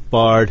holds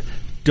barred.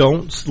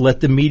 Don't let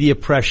the media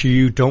pressure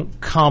you.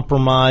 Don't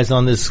compromise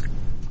on this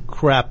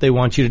crap they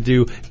want you to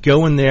do.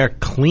 Go in there,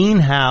 clean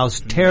house,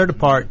 tear it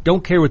apart.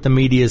 Don't care what the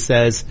media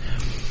says.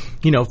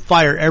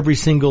 Fire every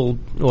single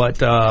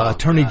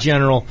attorney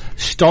general.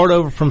 Start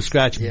over from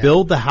scratch. Yeah.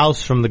 Build the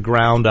house from the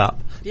ground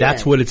up. Yeah.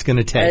 That's what it's going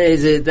to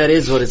take. That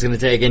is what it's going to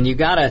take. And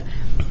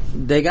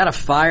they gotta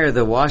fire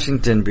the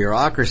Washington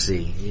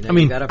bureaucracy. You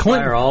gotta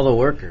fire all the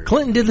workers.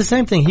 Clinton did the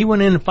same thing. He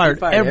went in and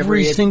fired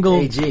every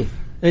single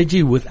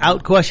AG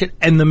without question,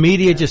 and the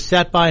media just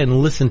sat by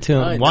and listened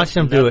to him, watched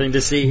him do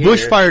it.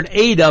 Bush fired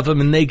 8 of them,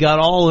 and they got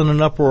all in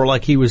an uproar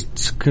like he was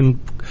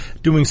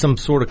doing some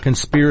sort of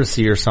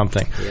conspiracy or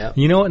something. Yep.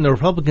 You know what? And the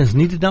Republicans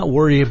need to not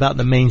worry about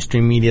the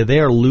mainstream media.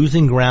 They are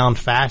losing ground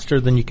faster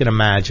than you can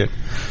imagine.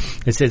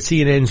 It said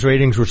CNN's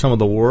ratings were some of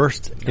the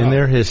worst in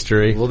their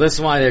history. Well, this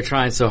is why they're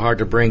trying so hard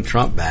to bring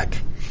Trump back.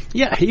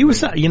 Yeah, he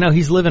was,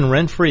 he's living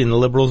rent-free in the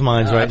liberals'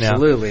 minds right now.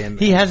 Absolutely.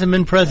 He hasn't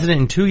been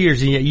president in 2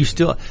 years, and yet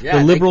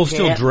the liberals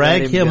still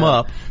drag him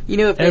up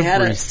if they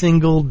every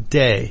single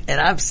day. And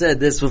I've said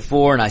this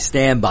before, and I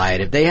stand by it.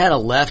 If they had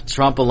left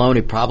Trump alone,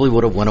 he probably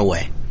would have went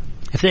away.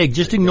 If they had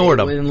just ignored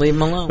him. Wouldn't leave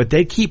him alone. But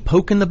they keep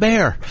poking the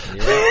bear.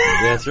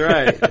 Yeah, that's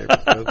right. They're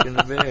poking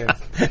the bear.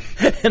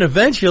 And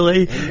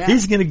eventually,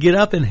 he's going to get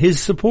up, and his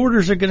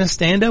supporters are going to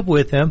stand up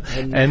with him,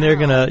 and they're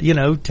going to,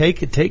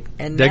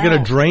 they're going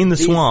to drain the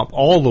swamp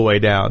all the way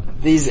down.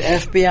 These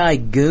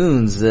FBI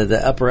goons, the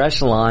upper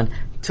echelon,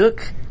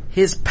 took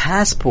his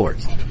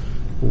passport.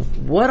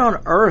 What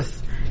on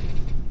earth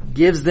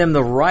gives them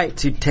the right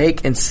to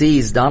take and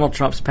seize Donald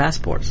Trump's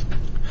passports?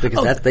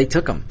 Because they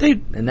took them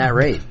in that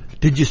raid.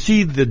 Did you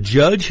see the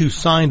judge who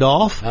signed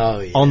off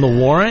on the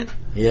warrant?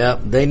 Yeah,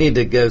 they need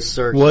to go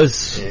search.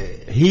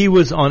 He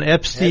was on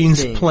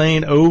Epstein's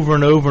plane over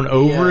and over and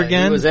over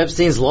again? He was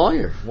Epstein's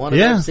lawyer. One of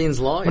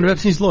Epstein's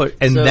lawyers.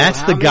 And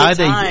that's the guy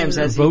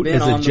they vote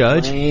as a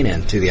judge?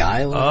 And to the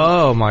island?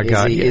 Oh my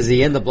God. Is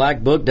he in the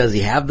black book? Does he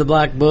have the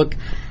black book?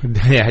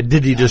 Yeah,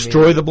 did he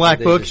destroy the black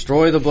book?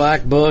 Destroy the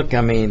black book.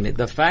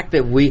 The fact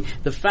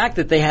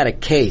that they had a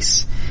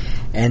case,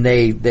 and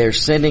they're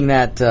sending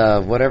that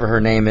whatever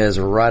her name is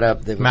right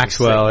up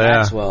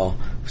Maxwell,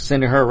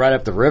 sending her right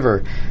up the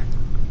river,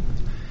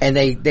 and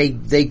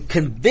they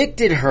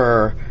convicted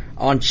her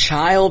on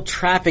child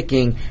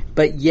trafficking,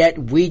 but yet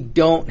we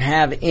don't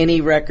have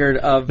any record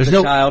of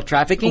child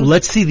trafficking.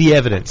 Let's see the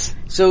evidence.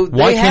 So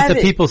why can't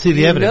the people see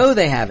the evidence? No,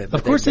 they have it.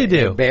 Of course they do.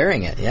 They're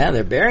burying it. Yeah,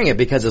 they're burying it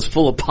because it's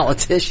full of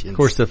politicians. Of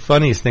course, the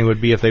funniest thing would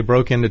be if they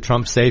broke into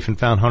Trump's safe and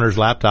found Hunter's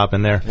laptop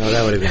in there. Oh,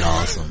 that would have been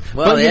awesome.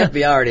 Well, the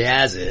FBI already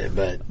has it,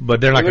 but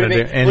they're not going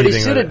to do anything. What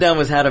he should have done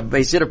was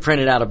they should have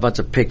printed out a bunch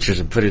of pictures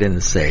and put it in the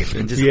safe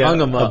and just hung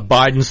them up. Of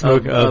Biden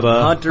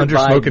Hunter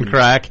smoking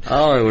crack.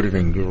 Oh, it would have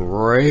been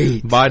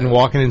great. Biden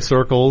walking in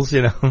circles,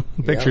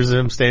 pictures of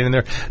him standing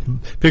there.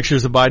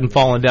 Pictures of Biden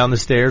falling down the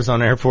stairs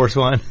on Air Force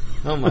One.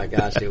 Oh my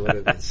gosh, it would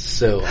have been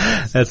so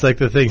awesome. That's like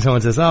the thing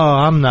someone says, "Oh,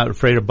 I'm not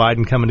afraid of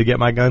Biden coming to get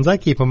my guns. I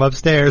keep them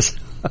upstairs."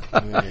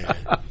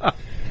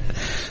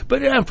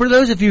 But for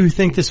those of you who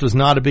think this was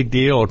not a big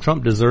deal or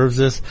Trump deserves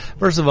this,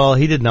 first of all,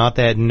 he did not.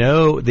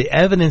 The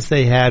evidence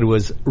they had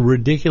was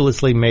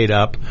ridiculously made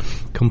up,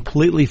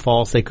 completely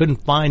false. They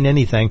couldn't find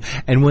anything.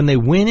 And when they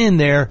went in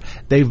there,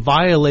 they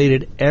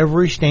violated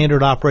every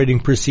standard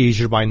operating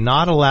procedure by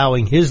not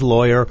allowing his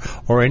lawyer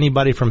or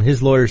anybody from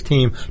his lawyer's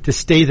team to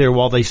stay there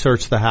while they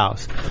searched the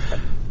house.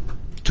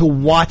 To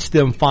watch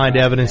them find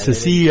evidence, to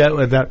see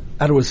that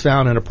it was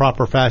found in a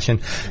proper fashion,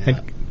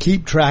 and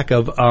keep track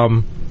of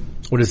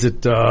what is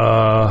it?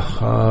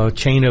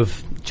 Chain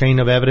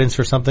of evidence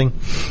or something.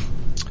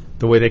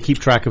 The way they keep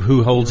track of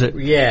who holds it.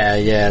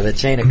 Yeah, the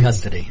chain of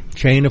custody.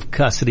 Chain of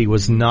custody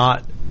was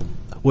not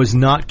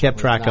kept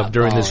track of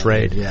during this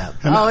raid. Yeah.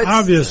 And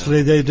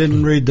obviously they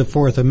didn't read the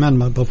Fourth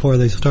Amendment before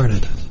they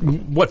started.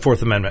 What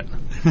Fourth Amendment?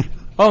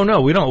 Oh no,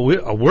 we don't.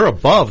 We're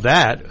above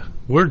that.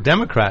 We're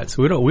Democrats.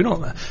 We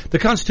don't. The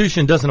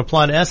Constitution doesn't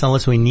apply to us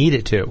unless we need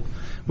it to.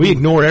 We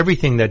ignore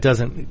everything that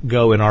doesn't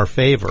go in our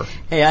favor.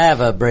 Hey, I have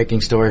a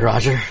breaking story,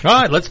 Roger. All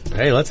right,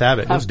 let's have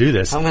it. Let's do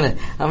this. I'm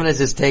gonna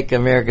just take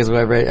America's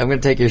Web Radio. I'm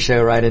gonna take your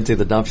show right into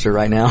the dumpster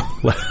right now.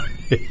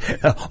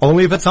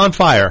 Only if it's on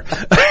fire.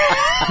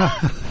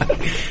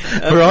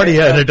 We're already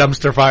in a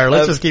dumpster fire.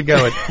 Let's just keep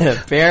going.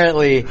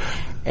 Apparently,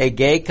 a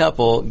gay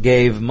couple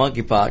gave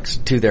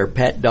monkeypox to their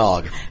pet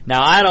dog.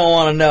 Now, I don't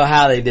want to know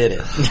how they did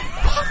it.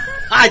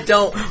 I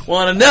don't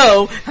want to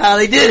know how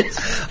they did it.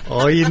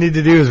 All you need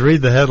to do is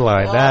read the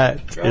headline. That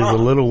is a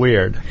little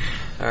weird.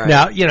 All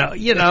right.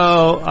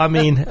 Now, I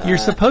mean, you're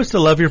supposed to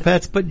love your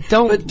pets, but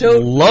don't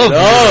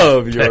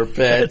love your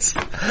pets.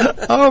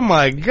 Oh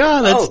my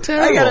God, that's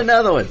terrible. I got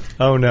another one.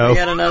 Oh no. I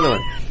got another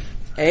one.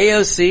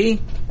 AOC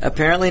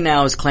apparently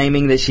now is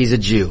claiming that she's a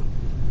Jew.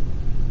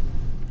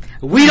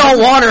 We don't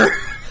want her.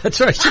 That's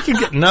right. She can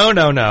get no.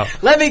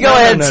 Let me go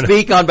ahead and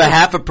speak on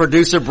behalf of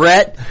producer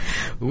Brett.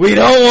 We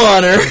don't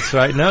want her. That's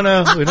right.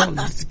 No. We don't.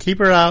 Just keep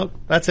her out.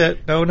 That's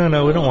it. No. We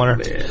don't want her.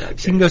 Man, okay.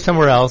 She can go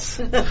somewhere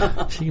else.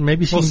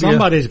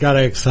 Somebody's got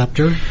to accept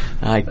her.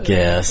 I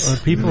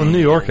guess. People in New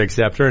York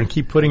accept her and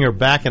keep putting her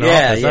back in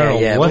office. I don't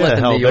know what the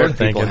hell they're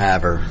thinking.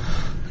 Have her.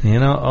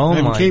 Oh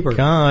my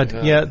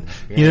God. Yeah.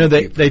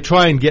 They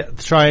try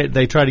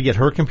to get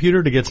her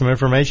computer to get some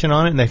information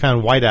on it, and they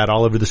found whiteout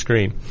all over the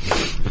screen.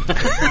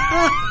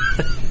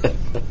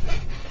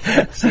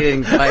 She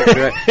didn't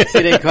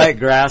quite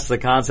grasp the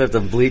concept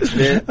of bleach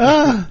bit.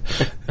 Yeah.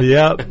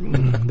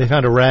 They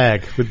found a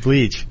rag with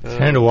bleach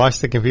trying to wash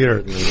the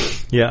computer.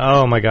 Yeah.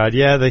 Oh my God.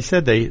 Yeah. They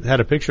said they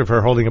had a picture of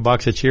her holding a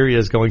box of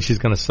Cheerios going, she's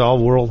going to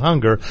solve world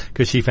hunger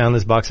because she found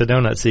this box of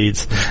donut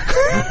seeds.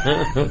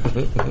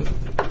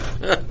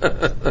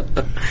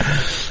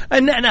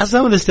 And now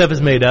some of this stuff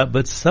is made up,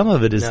 but some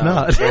of it is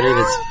not.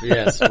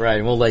 Yes,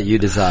 right. We'll let you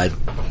decide.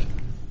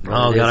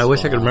 Oh God, I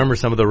wish I could remember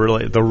some of the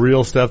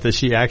real stuff that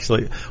she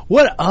actually.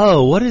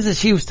 What is it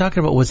she was talking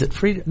about? Was it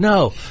freedom?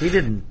 No, she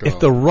didn't. If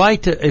the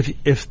right to,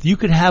 if you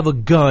could have a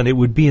gun, it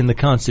would be in the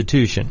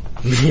Constitution.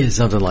 Yeah,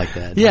 something like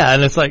that. Yeah,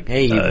 and it's like,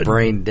 hey, you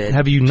brain dead.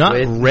 Have you not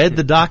read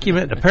the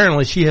document?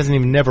 Apparently, she hasn't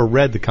even never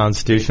read the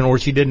Constitution, or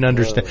she didn't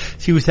understand.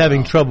 She was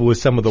having trouble with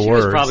some of the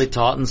words. She was probably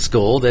taught in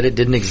school that it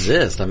didn't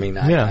exist. I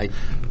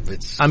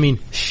mean,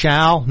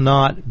 shall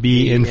not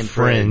be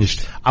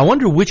infringed. I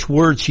wonder which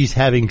words she's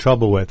having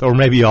trouble with, or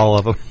maybe all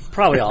of them.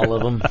 Probably all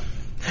of them.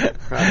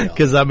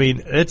 Because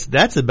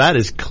that's about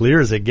as clear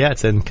as it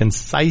gets and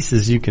concise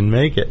as you can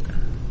make it.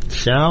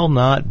 Shall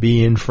not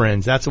be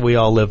infringed. That's what we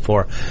all live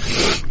for.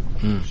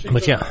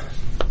 But yeah.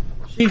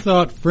 She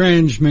thought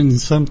fringe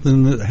means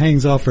something that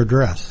hangs off her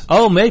dress.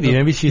 Oh,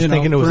 maybe she's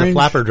thinking it was a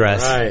flapper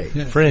dress. Right.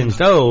 Yeah. Fringed.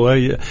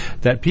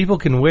 That people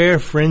can wear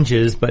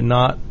fringes but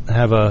not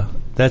have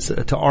that's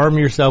to arm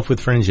yourself with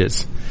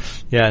fringes.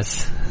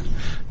 Yes.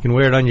 You can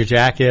wear it on your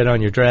jacket,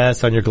 on your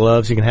dress, on your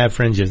gloves. You can have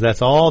fringes.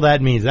 That's all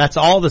that means. That's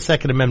all the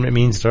Second Amendment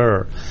means to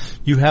her.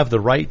 You have the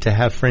right to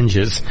have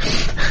fringes.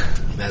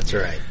 That's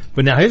right.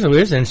 But now here's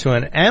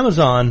interesting.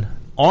 An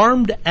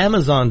armed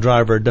Amazon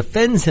driver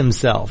defends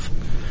himself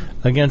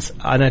against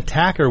an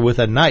attacker with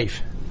a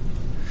knife.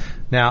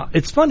 Now,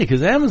 it's funny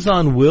because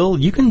Amazon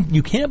you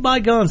can't buy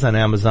guns on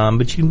Amazon,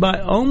 but you can buy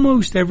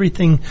almost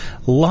everything.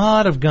 A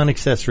lot of gun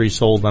accessories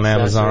sold on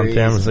Amazon.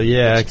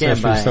 Yeah,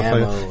 accessories, stuff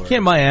like that. You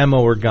can't buy ammo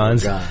or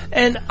guns.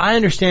 And I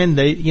understand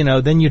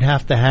then you'd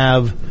have to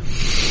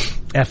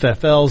have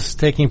FFLs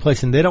taking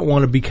place, and they don't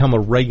want to become a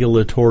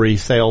regulatory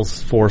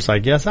sales force, I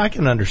guess. I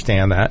can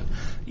understand that.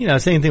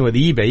 Same thing with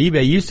eBay.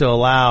 eBay used to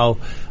allow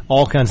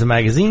all kinds of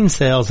magazine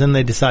sales, and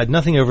they decide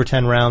nothing over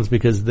 10 rounds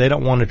because they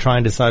don't want to try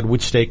and decide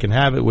which state can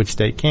have it, which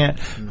state can't,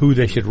 who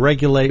they should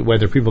regulate,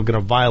 whether people are going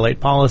to violate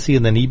policy,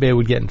 and then eBay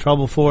would get in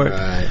trouble for it.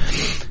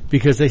 Right.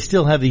 Because they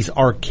still have these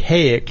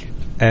archaic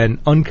and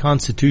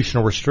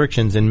unconstitutional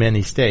restrictions in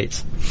many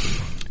states.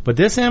 But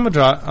this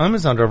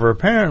Amazon driver,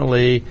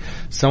 apparently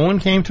someone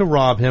came to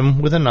rob him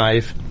with a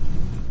knife,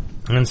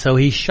 and so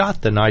he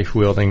shot the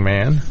knife-wielding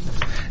man.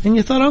 And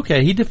you thought,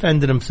 okay, he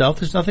defended himself.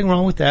 There's nothing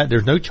wrong with that.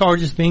 There's no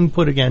charges being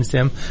put against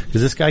him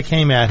because this guy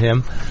came at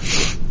him.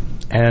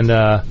 And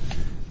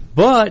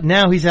but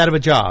now he's out of a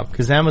job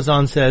because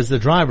Amazon says the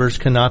drivers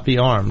cannot be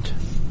armed.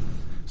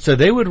 So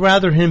they would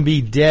rather him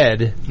be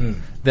dead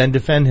than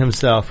defend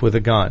himself with a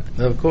gun.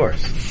 Of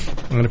course.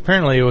 And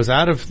apparently it was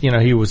out of,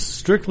 he was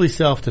strictly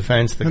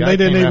self-defense. And they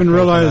didn't even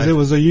realize it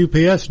was a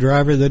UPS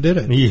driver that did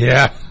it.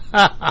 Yeah.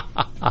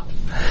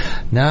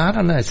 No, I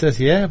don't know. It says,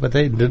 but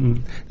they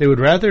didn't. They would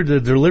rather the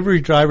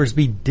delivery drivers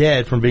be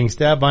dead from being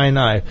stabbed by a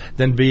knife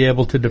than be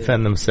able to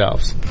defend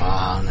themselves.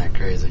 Wow, isn't that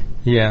crazy?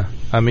 Yeah.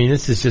 I mean,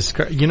 this is just,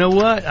 you know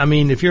what? I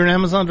mean, if you're an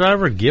Amazon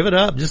driver, give it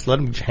up. Just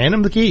hand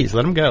them the keys.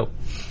 Let them go.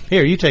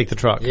 Here, you take the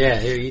truck. Yeah,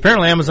 here,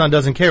 apparently Amazon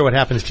doesn't care what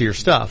happens to your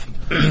stuff.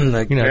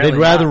 They'd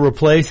rather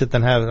replace it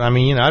than have,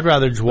 I'd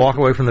rather just walk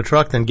away from the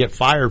truck than get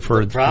fired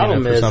for, the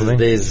problem for something.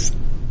 These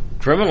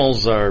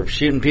criminals are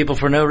shooting people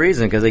for no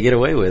reason because they get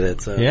away with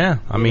it. So yeah,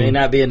 it may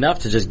not be enough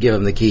to just give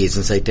them the keys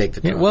and say take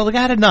the truck. Yeah, well, the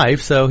guy had a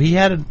knife, so he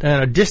had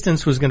a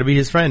distance was going to be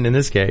his friend in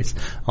this case.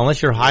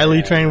 Unless you're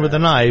highly trained with a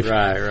knife,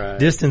 right.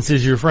 Distance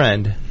is your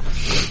friend.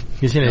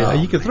 Because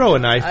you could throw a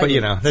knife, but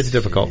that's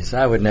difficult.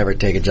 I would never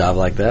take a job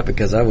like that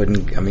because I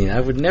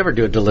would never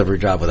do a delivery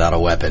job without a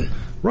weapon.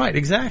 Right,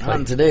 exactly. Not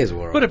in today's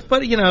world. But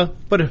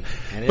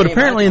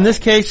apparently in this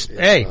case,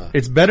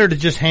 it's better to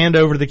just hand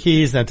over the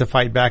keys than to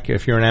fight back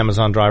if you're an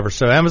Amazon driver.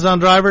 So Amazon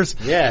drivers,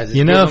 if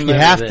you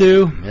have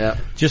to,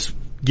 just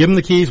give them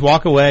the keys,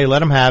 walk away, let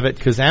them have it,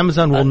 because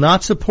Amazon will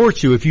not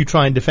support you if you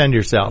try and defend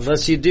yourself.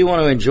 Unless you do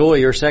want to enjoy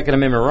your Second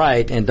Amendment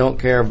right and don't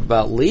care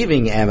about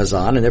leaving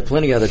Amazon, and there are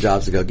plenty of other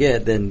jobs to go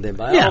get, then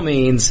by all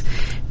means,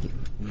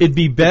 it'd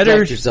be better.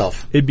 Protect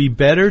yourself. It'd be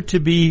better to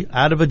be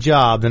out of a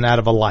job than out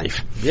of a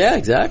life. Yeah,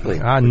 exactly.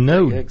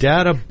 No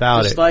doubt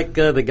about it. Just like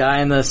the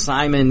guy in the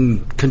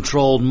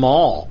Simon-controlled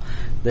mall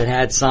that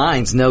had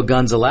signs, no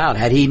guns allowed.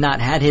 Had he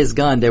not had his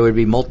gun, there would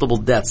be multiple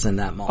deaths in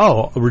that mall.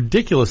 Oh, a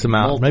ridiculous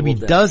amount. Maybe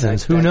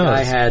dozens. Who knows? That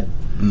guy had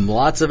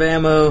lots of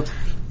ammo.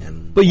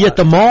 But yet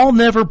the mall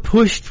never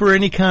pushed for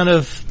any kind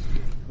of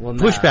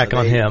pushback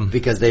on him.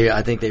 Because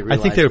I think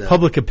their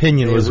public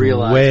opinion was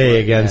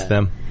way against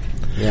them.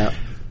 Yeah.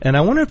 And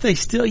I wonder if they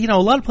still,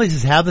 a lot of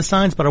places have the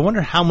signs, but I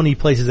wonder how many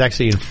places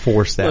actually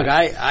enforce that. Look,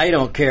 I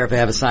don't care if they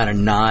have a sign or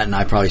not, and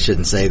I probably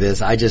shouldn't say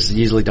this. I just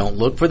usually don't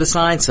look for the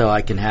sign so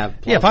I can have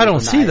if I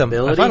don't see them,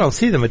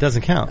 it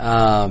doesn't count.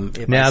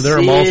 Now, there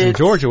are malls in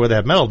Georgia where they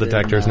have metal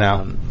detectors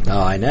now. Oh,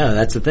 I know.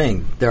 That's the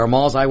thing. There are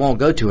malls I won't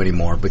go to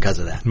anymore because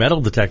of that. Metal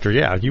detector,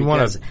 yeah.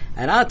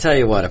 And I'll tell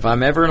you what, if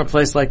I'm ever in a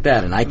place like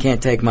that and I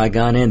can't take my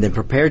gun in, then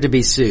prepare to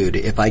be sued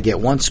if I get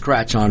one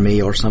scratch on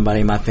me or somebody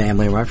in my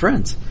family or my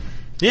friends.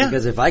 Yeah.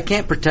 Because if I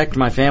can't protect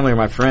my family or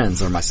my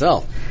friends or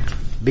myself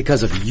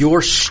because of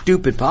your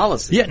stupid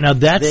policy, now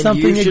that's then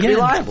something you should again be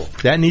liable.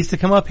 That needs to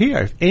come up here.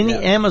 If any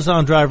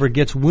Amazon driver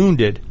gets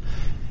wounded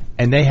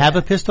and they have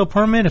a pistol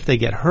permit, if they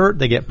get hurt,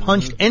 they get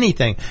punched,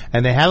 anything,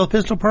 and they have a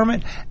pistol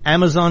permit,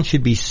 Amazon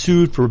should be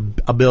sued for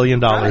 $1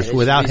 billion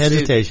without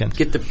hesitation.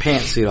 Get the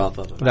pantsuit off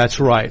of them. That's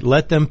right.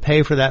 Let them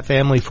pay for that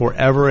family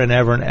forever and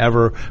ever and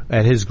ever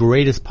at his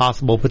greatest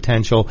possible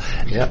potential.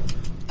 Yep.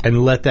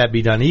 And let that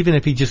be done. Even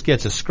if he just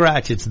gets a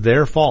scratch, it's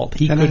their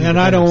fault. And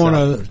I don't want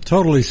to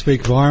totally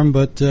speak for him,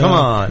 but come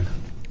on,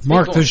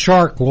 Mark the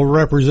Shark will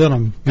represent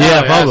him.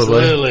 Yeah,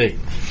 probably.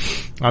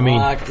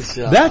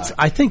 Absolutely.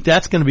 I think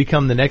that's going to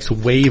become the next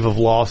wave of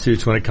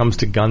lawsuits when it comes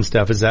to gun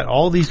stuff. Is that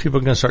all these people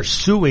are going to start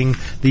suing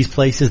these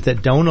places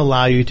that don't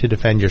allow you to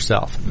defend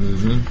yourself?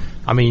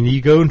 Mm-hmm. You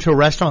go into a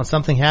restaurant,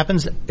 something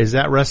happens. Is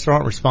that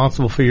restaurant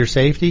responsible for your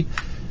safety?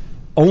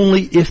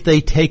 Only if they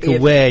take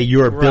away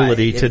your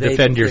ability to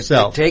defend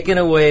yourself. If they've taken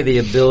away the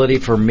ability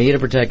for me to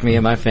protect me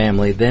and my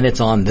family, then it's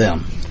on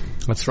them.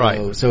 That's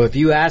right. So if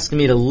you ask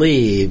me to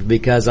leave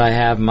because I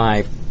have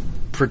my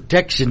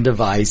protection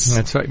device.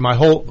 That's right. My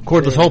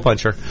cordless hole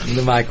puncher.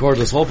 My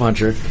cordless hole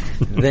puncher.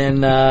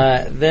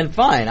 then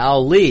fine,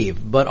 I'll leave.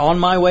 But on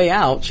my way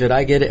out, should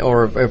I get it,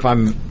 or if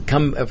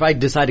I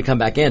decide to come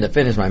back in to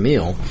finish my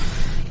meal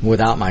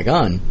without my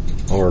gun,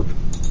 or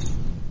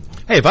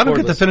hey, if I don't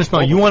get to finish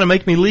you want to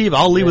make me leave,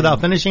 I'll leave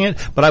without finishing it,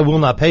 but I will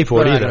not pay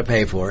for it either. I'm not going to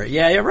pay for it.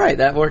 Yeah, you're right.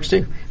 That works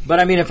too. But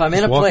if I'm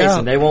in a place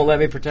and they won't let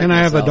me protect myself. Can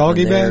I have a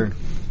doggy bag?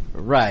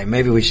 Right.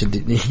 Maybe we should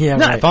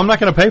if I'm not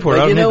going to pay for it,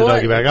 I don't need the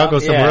doggy bag. I'll go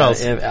somewhere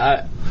else.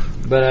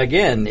 But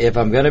again, if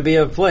I'm going to be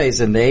in a place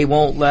and they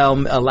won't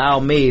allow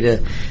me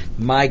to,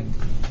 my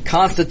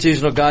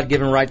constitutional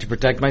God-given right to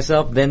protect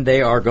myself, then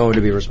they are going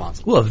to be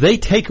responsible. Well, if they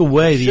take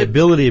away the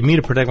ability of me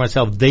to protect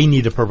myself, they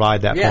need to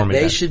provide that for me.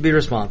 They should be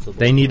responsible.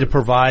 They need to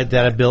provide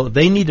that ability.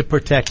 They need to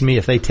protect me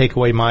if they take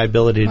away my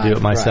ability to do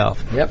it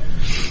myself. Right. Yep.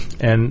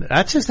 And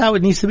that's just how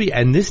it needs to be.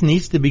 And this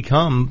needs to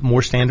become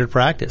more standard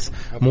practice.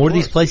 More of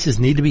these places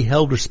need to be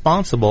held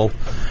responsible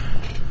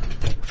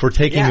for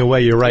taking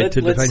away your right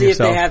to defend yourself. Let's see if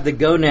they have the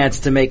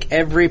gonads to make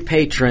every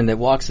patron that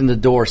walks in the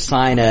door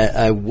sign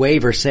a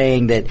waiver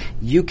saying that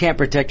you can't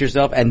protect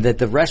yourself and that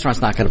the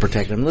restaurant's not going to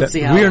protect them. Let's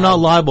see how we are not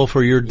liable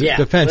for your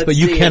defense, but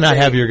you cannot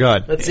have your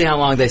gun. Let's see how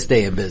long they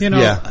stay in business. You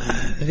know,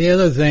 the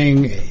other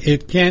thing,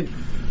 it can't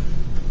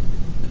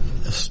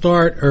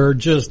start or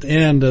just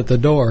end at the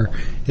door.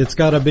 It's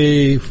got to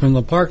be from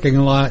the parking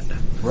lot.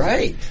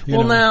 Right.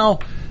 Well, now,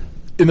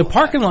 in the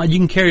parking lot, you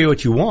can carry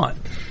what you want.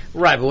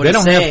 Right, but what they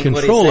don't have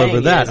control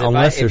over that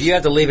unless if you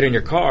have to leave it in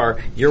your car,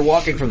 you're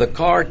walking from the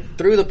car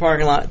through the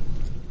parking lot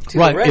to the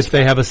restaurant. If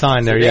they have a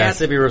sign there, they have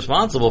to be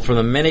responsible from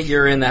the minute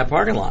you're in that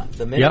parking lot.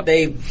 The minute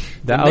they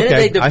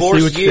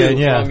divorce you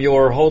from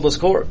your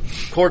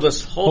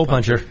cordless hole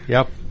puncher.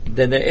 Yep.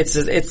 Then it's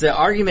the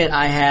argument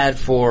I had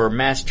for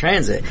mass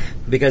transit,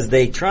 because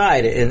they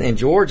tried in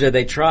Georgia.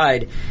 They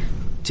tried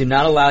to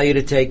not allow you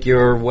to take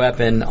your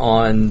weapon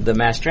on the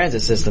mass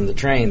transit system, the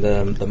train,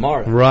 the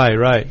MARTA.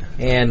 Right.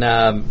 And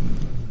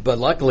but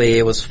luckily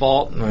it was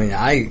fault. I mean,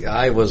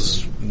 I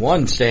was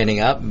one standing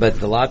up,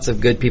 but lots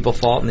of good people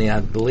fought, and I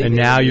believe. And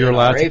now you're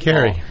allowed to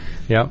carry.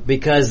 Yep.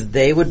 Because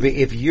they would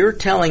be, if you're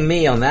telling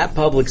me on that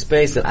public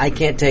space that I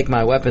can't take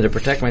my weapon to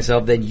protect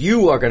myself, then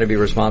you are going to be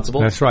responsible.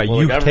 That's right.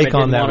 You take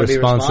on that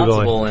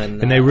responsibility.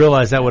 And they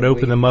realized that would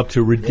open them up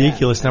to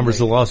ridiculous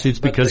numbers of lawsuits,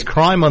 because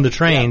crime on the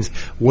trains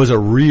was a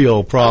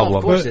real problem. Oh,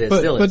 of course it is.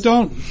 But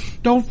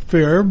don't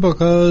fear,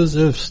 because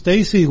if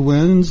Stacy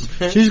wins,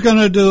 she's going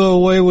to do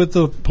away with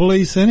the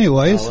police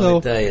anyway. Let me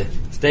tell you.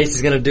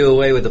 Stacey's going to do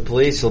away with the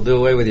police. She'll do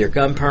away with your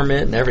gun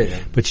permit and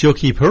everything. But she'll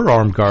keep her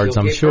armed guards,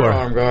 I'm sure. Her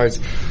armed guards.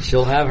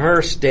 She'll have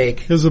her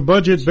stake. Is the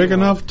budget big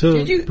enough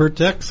to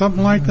protect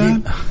something like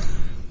that?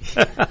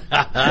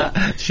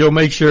 She'll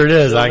make sure it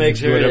is. I would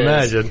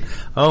imagine.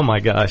 Oh my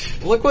gosh!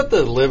 Look what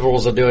the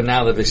liberals are doing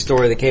now. The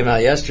story that came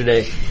out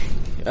yesterday.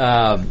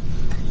 The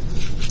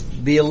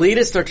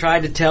elitists are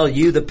trying to tell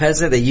you, the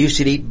peasant, that you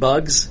should eat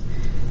bugs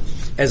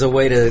as a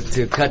way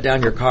to cut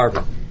down your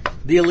carbon.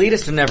 The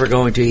elitists are never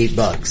going to eat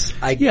bugs.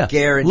 I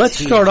guarantee. Let's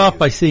start off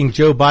by seeing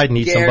Joe Biden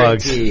eat some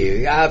bugs.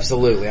 You.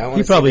 Absolutely.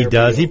 He probably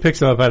does. He picks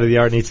them up out of the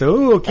yard and eats,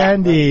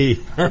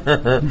 candy.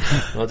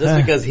 Well, just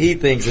because he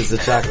thinks it's a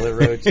chocolate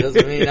roach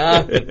doesn't mean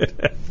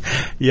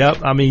Yep.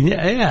 I mean,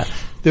 yeah.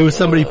 There was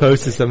somebody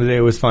posted something today.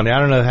 It was funny. I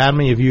don't know how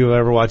many of you have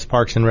ever watched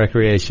Parks and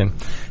Recreation,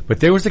 but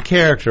there was a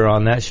character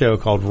on that show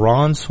called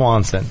Ron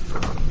Swanson.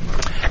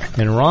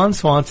 And Ron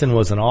Swanson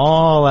was an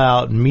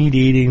all-out,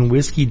 meat-eating,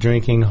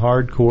 whiskey-drinking,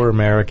 hardcore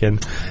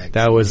American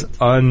that was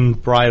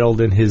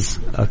unbridled in his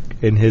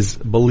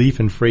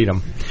belief in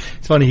freedom.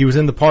 It's funny, he was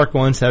in the park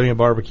once having a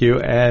barbecue,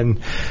 and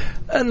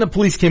the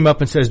police came up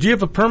and says, "Do you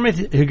have a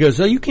permit?" He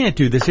goes, "Oh, you can't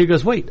do this." He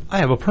goes, "Wait, I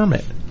have a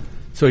permit."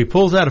 So he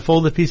pulls out a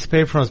folded piece of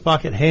paper from his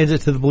pocket, hands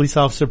it to the police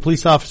officer.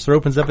 Police officer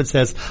opens up and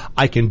says,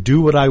 "I can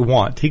do what I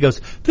want." He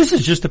goes, "This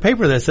is just a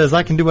paper that says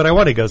I can do what I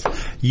want." He goes,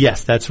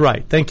 "Yes, that's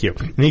right. Thank you."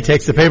 And he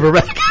takes the paper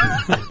back.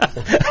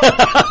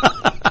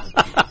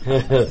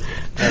 Oh,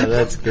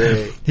 that's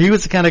great. He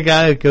was the kind of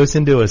guy who goes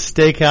into a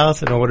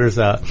steakhouse and orders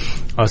a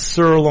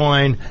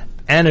sirloin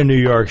and a New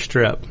York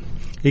strip.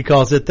 He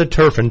calls it the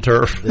turf and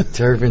turf. The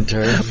turf and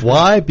turf.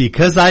 Why?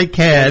 Because I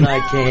can. I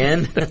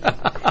can.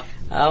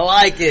 I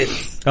like it.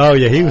 Oh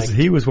yeah,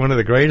 he was one of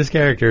the greatest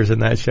characters in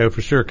that show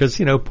for sure.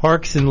 Because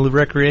Parks and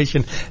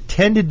Recreation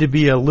tended to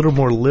be a little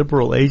more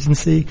liberal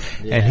agency,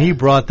 and he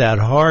brought that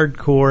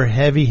hardcore,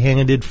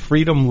 heavy-handed,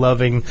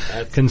 freedom-loving,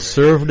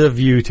 conservative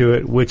view to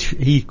it, which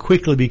he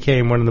quickly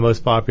became one of the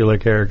most popular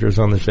characters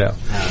on the show.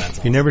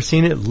 If you've never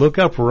seen it, look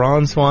up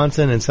Ron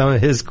Swanson and some of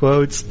his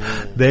quotes.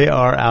 They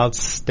are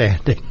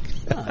outstanding.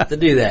 I'll have to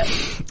do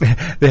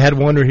that. They had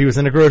one where he was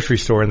in a grocery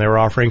store and they were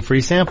offering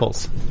free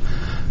samples.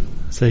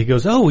 So he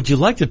goes, "Oh, would you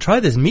like to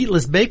try this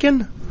meatless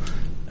bacon?"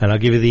 And I'll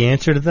give you the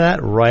answer to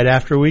that right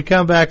after we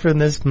come back from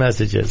this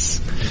messages.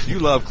 You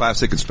love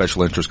classic and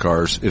special interest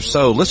cars? If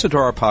so, listen to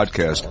our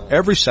podcast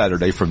every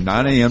Saturday from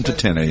 9 a.m. to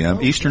 10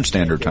 a.m. Eastern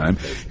Standard Time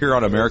here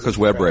on America's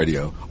Web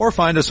Radio. Or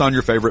find us on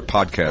your favorite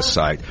podcast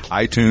site,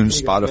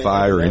 iTunes,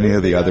 Spotify, or any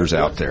of the others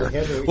out there.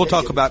 We'll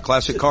talk about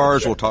classic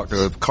cars. We'll talk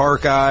to car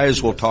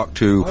guys. We'll talk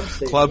to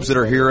clubs that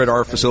are here at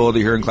our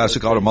facility here in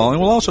Classic Auto Mall. And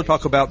we'll also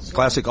talk about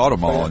Classic Auto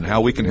Mall and how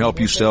we can help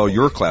you sell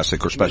your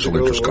classic or special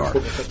interest car.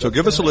 So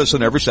give us a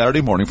listen every Saturday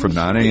morning from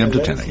 9 a.m. to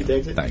 10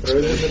 a.m. Thanks.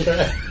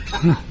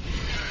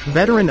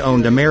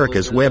 Veteran-owned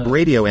America's Web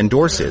Radio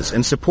endorses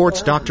and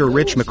supports Dr.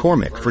 Rich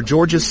McCormick for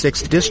Georgia's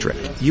 6th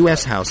District,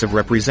 U.S. House of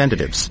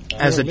Representatives.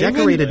 As a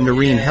decorated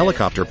Marine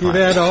helicopter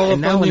pilot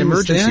and now an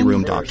emergency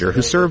room doctor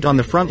who served on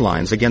the front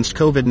lines against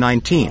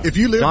COVID-19, if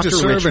you live Dr. to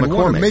serve Rich and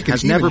want to make McCormick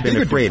has never been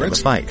afraid of a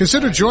fight.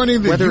 Consider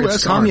joining the Whether U.S.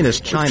 it's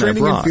communist China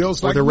abroad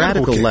or the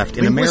radical left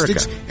in America,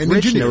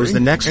 Rich knows the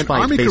next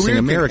fight facing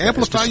America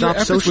is to stop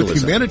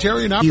socialism.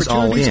 He's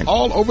all in.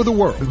 All over the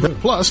world.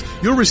 Plus,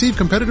 you'll receive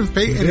competitive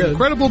pay and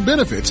incredible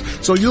benefits,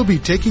 so you'll be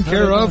taken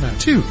care of,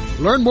 too.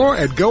 Learn more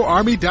at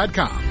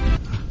GoArmy.com.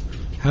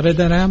 How did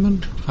that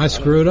happen? I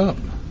screwed up.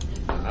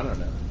 I don't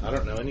know. I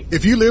don't know anything.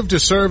 If you live to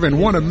serve and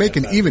want to make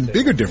an even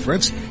bigger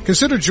difference,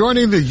 consider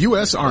joining the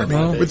U.S.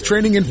 Army. With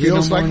training in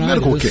fields like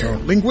medical care,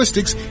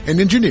 linguistics, and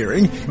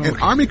engineering,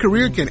 an Army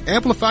career can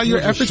amplify your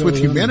efforts with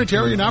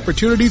humanitarian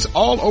opportunities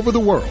all over the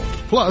world.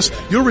 Plus,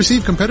 you'll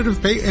receive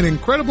competitive pay and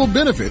incredible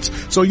benefits,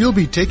 so you'll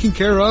be taken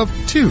care of,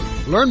 too.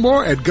 Learn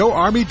more at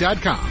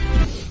GoArmy.com.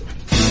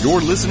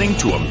 You're listening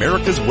to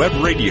America's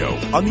Web Radio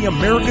on the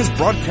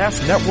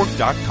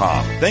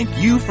AmericasBroadcastNetwork.com. Thank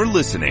you for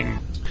listening.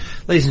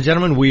 Ladies and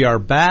gentlemen, we are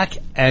back,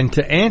 and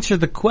to answer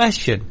the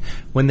question,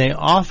 when they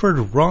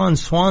offered Ron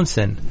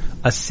Swanson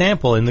a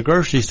sample in the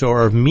grocery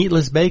store of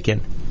meatless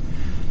bacon,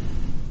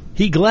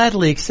 he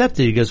gladly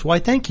accepted. He goes, "Why,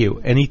 thank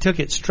you." And he took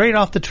it straight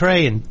off the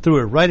tray and threw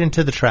it right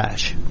into the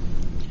trash.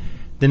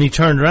 Then he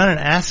turned around and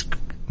asked,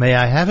 "May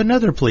I have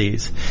another,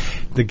 please?"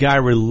 The guy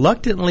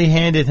reluctantly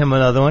handed him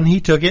another one.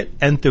 He took it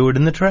and threw it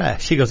in the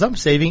trash. He goes, "I'm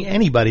saving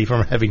anybody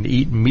from having to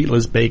eat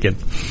meatless bacon."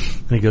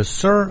 And he goes,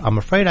 "Sir, I'm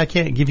afraid I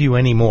can't give you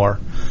any more.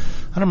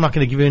 And I'm not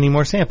going to give you any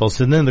more samples."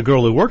 And then the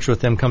girl who works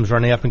with him comes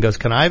running up and goes,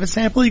 "Can I have a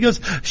sample?" He goes,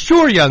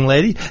 "Sure, young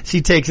lady."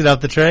 She takes it off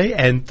the tray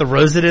and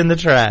throws it in the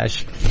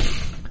trash.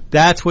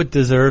 That's what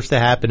deserves to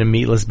happen in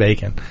meatless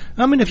bacon.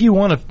 I mean, if you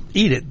want to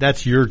eat it,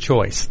 that's your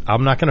choice.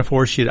 I'm not going to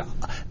force you to.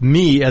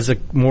 Me, as a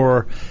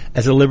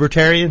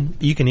libertarian,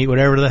 you can eat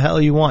whatever the hell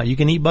you want. You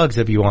can eat bugs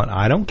if you want.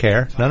 I don't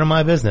care. None of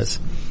my business.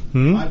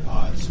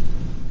 iPod.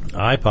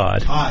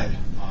 Tide.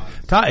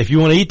 If you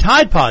want to eat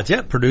Tide Pods,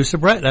 Producer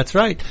Brett, that's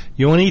right.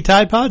 You want to eat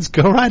Tide Pods?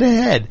 Go right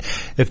ahead.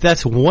 If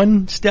that's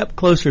one step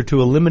closer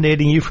to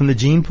eliminating you from the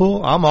gene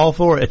pool, I'm all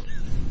for it.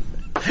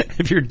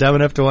 If you're dumb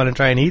enough to want to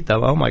try and eat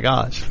them, oh my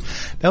gosh.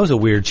 That was a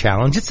weird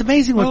challenge. It's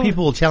amazing what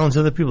people will challenge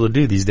other people to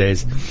do these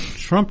days.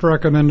 Trump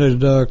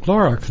recommended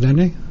Clorox, didn't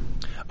he?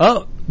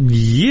 Oh,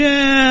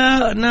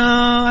 yeah. No,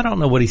 I don't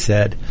know what he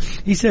said.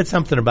 He said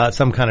something about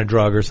some kind of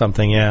drug or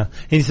something, yeah. And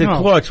he said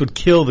Clorox would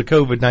kill the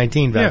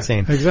COVID-19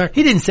 vaccine. Yeah,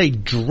 exactly. He didn't say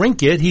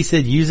drink it. He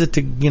said use it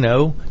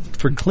to,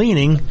 for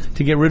cleaning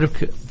to get rid of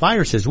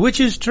viruses,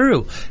 which is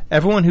true.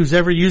 Everyone who's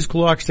ever used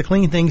Clorox to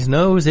clean things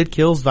knows it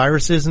kills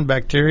viruses and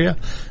bacteria,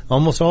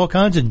 almost all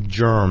kinds of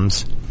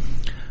germs.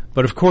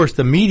 But of course,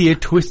 the media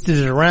twisted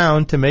it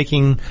around to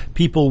making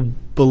people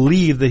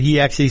believe that he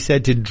actually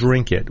said to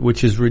drink it,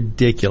 which is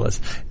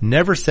ridiculous.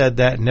 Never said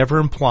that, never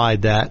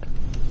implied that,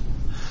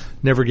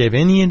 never gave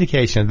any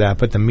indication of that.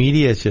 But the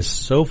media is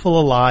just so full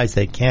of lies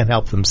they can't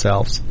help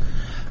themselves.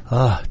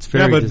 It's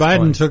very but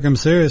Biden took him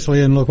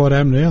seriously, and look what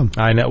happened to him.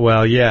 I know.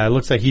 Well, yeah, it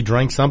looks like he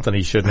drank something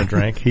he shouldn't have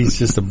drank. He's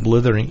just a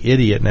blithering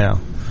idiot now.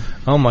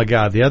 Oh my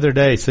God. The other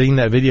day, seeing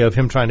that video of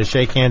him trying to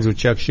shake hands with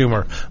Chuck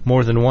Schumer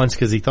more than once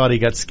because he thought he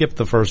got skipped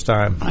the first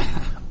time.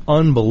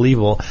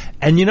 Unbelievable.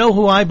 And you know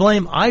who I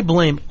blame? I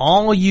blame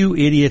all you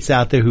idiots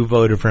out there who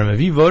voted for him. If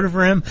you voted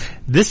for him,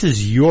 this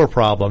is your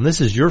problem. This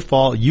is your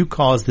fault. You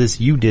caused this.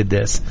 You did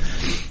this.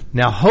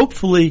 Now,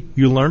 hopefully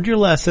you learned your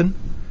lesson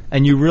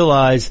and you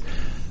realize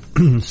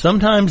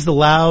sometimes the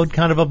loud,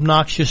 kind of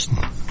obnoxious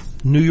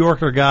New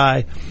Yorker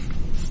guy,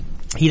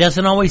 he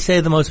doesn't always say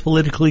the most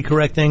politically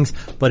correct things,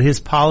 but his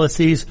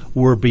policies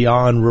were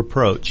beyond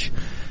reproach.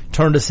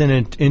 Turned us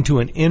into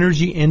an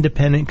energy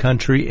independent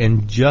country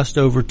in just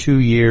over 2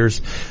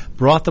 years,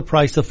 brought the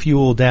price of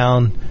fuel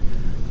down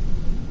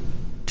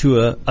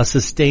to a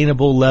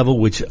sustainable level,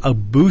 which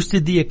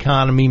boosted the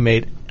economy,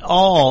 made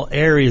all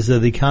areas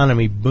of the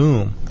economy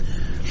boom.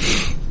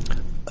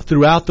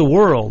 Throughout the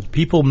world,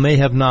 people may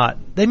not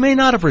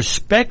have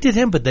respected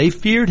him, but they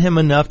feared him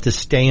enough to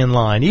stay in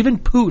line. Even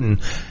Putin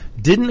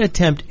didn't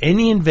attempt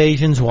any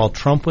invasions while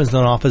Trump was in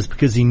office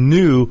because he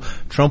knew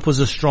Trump was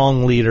a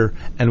strong leader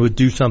and would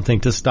do something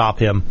to stop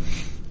him.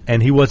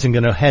 And he wasn't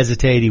going to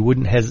hesitate. He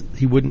wouldn't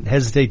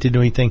hesitate to do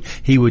anything.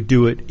 He would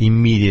do it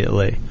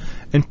immediately.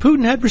 And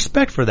Putin had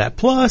respect for that.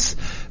 Plus,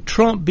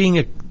 Trump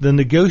being the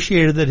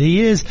negotiator that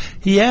he is,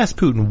 he asked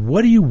Putin,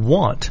 "What do you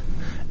want?"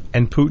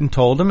 And Putin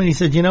told him, and he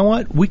said, "You know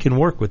what? We can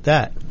work with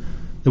that."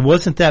 It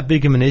wasn't that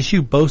big of an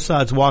issue. Both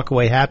sides walk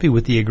away happy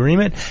with the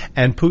agreement,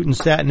 and Putin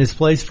sat in his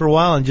place for a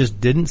while and just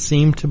didn't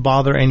seem to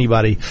bother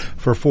anybody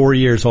for 4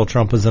 years while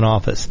Trump was in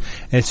office.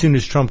 And as soon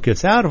as Trump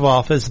gets out of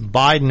office,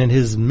 Biden and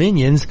his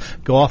minions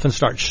go off and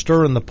start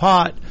stirring the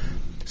pot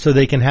so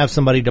they can have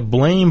somebody to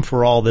blame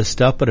for all this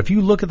stuff. But if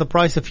you look at the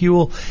price of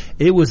fuel,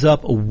 it was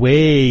up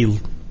way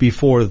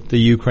before the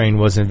Ukraine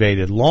was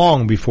invaded,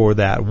 long before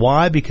that.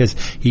 Why? Because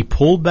he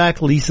pulled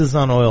back leases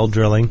on oil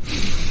drilling.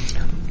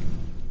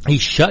 He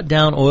shut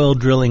down oil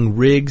drilling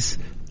rigs,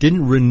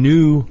 didn't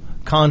renew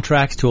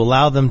contracts to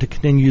allow them to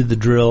continue the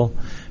drill.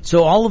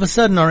 So all of a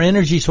sudden our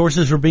energy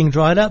sources were being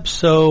dried up,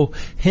 so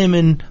him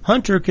and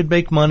Hunter could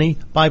make money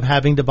by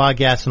having to buy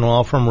gas and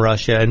oil from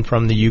Russia and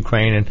from the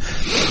Ukraine and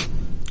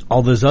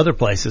all those other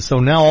places. So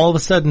now all of a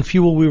sudden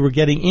fuel we were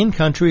getting in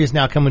country is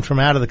now coming from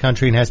out of the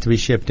country and has to be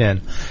shipped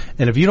in.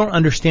 And if you don't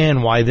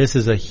understand why this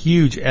is a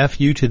huge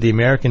FU to the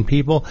American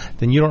people,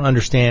 then you don't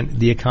understand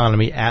the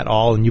economy at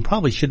all, and you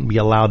probably shouldn't be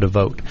allowed to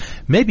vote.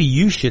 Maybe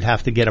you should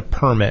have to get a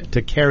permit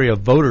to carry a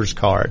voter's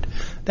card.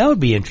 That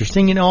would be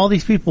interesting. You know, all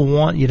these people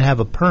want you to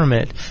have a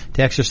permit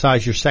to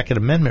exercise your Second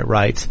Amendment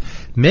rights.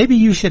 Maybe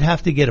you should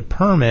have to get a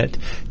permit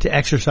to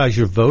exercise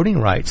your voting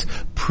rights.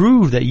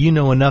 Prove that you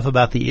know enough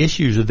about the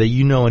issues or that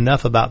you know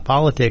enough about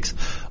politics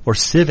or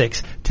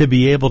civics to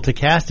be able to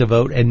cast a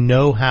vote and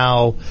know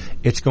how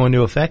it's going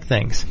to affect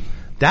things.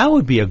 That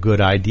would be a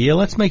good idea.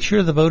 Let's make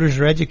sure the voters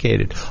are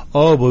educated.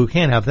 Oh, but we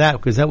can't have that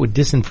because that would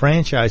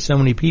disenfranchise so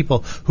many people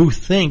who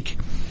think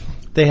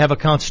they have a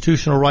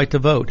constitutional right to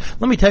vote.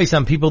 Let me tell you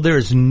something, people. There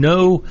is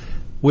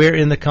nowhere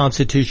in the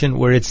Constitution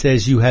where it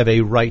says you have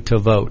a right to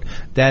vote.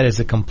 That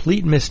is a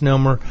complete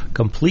misnomer,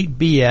 complete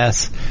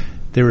BS.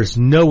 There is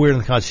nowhere in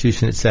the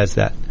Constitution that says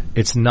that.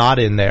 It's not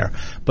in there.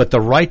 But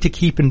the right to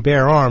keep and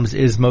bear arms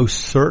is most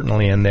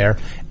certainly in there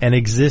and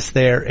exists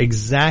there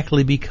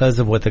exactly because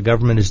of what the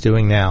government is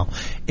doing now.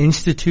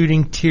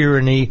 Instituting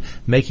tyranny,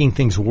 making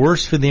things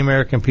worse for the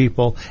American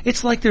people.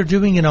 It's like they're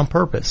doing it on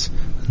purpose.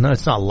 No,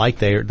 it's not like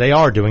they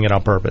are doing it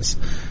on purpose.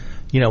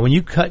 You know, when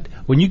you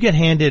get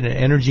handed an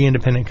energy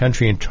independent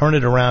country and turn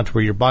it around to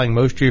where you're buying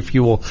most of your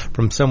fuel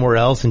from somewhere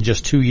else in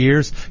just 2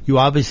 years, you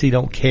obviously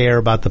don't care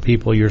about the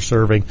people you're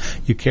serving.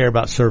 You care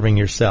about serving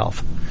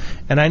yourself.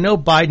 And I know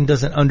Biden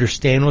doesn't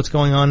understand what's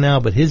going on now,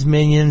 but his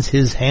minions,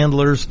 his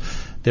handlers,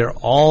 they're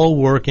all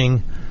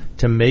working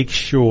to make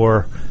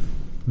sure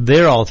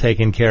they're all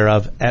taken care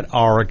of at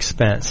our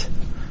expense.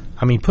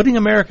 I mean, putting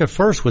America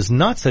first was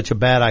not such a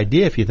bad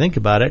idea if you think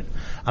about it.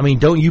 I mean,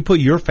 don't you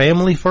put your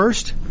family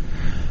first?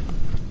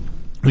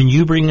 When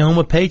you bring home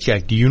a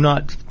paycheck, do you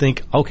not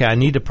think, okay, I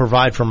need to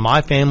provide for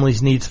my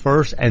family's needs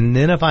first, and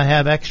then if I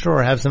have extra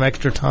or have some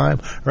extra time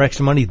or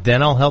extra money,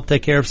 then I'll help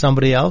take care of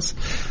somebody else?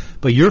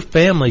 But your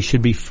family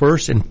should be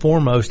first and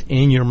foremost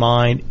in your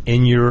mind,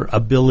 in your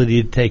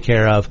ability to take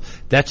care of.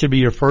 That should be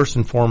your first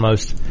and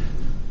foremost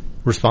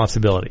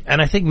responsibility.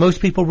 And I think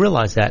most people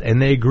realize that,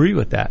 and they agree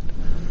with that.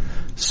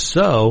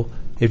 So,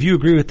 if you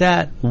agree with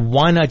that,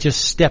 why not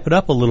just step it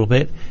up a little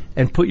bit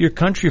and put your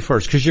country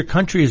first? Because your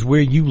country is where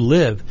you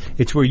live.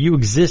 It's where you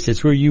exist.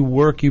 It's where you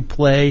work, you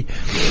play,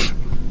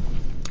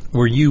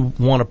 where you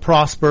want to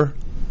prosper.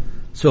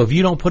 So if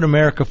you don't put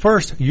America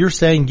first, you're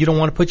saying you don't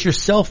want to put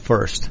yourself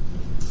first.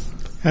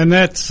 And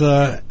that's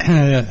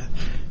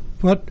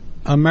what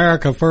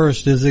America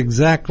first is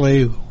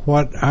exactly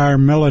what our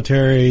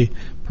military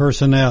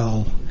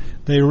personnel,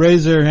 they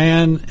raise their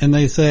hand and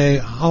they say,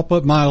 I'll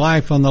put my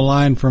life on the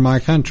line for my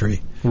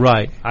country.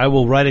 Right. I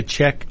will write a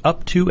check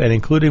up to and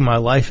including my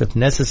life if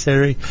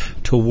necessary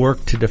to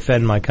work to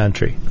defend my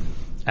country.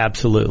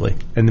 Absolutely.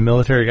 And the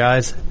military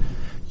guys,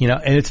 you know,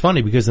 and it's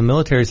funny because the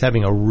military is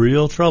having a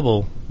real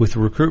trouble with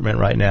recruitment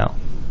right now.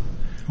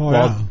 Oh,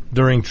 yeah.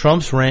 During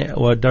Trump's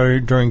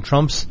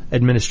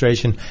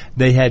administration,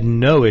 they had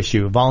no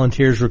issue.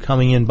 Volunteers were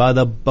coming in by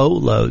the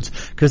boatloads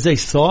because they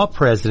saw a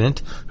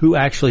president who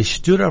actually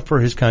stood up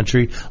for his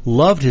country,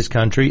 loved his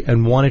country,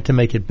 and wanted to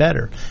make it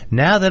better.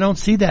 Now they don't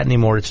see that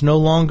anymore. It's no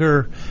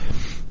longer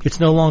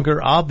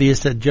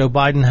obvious that Joe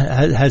Biden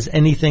has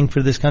anything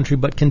for this country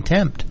but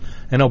contempt.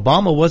 And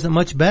Obama wasn't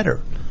much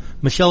better.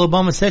 Michelle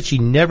Obama said she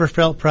never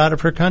felt proud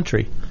of her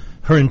country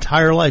her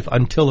entire life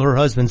until her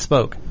husband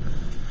spoke.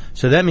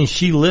 So that means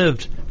she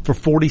lived for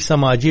 40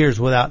 some odd years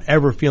without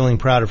ever feeling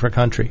proud of her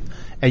country.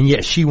 And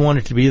yet she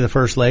wanted to be the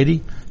first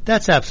lady?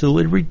 That's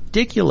absolutely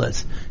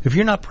ridiculous. If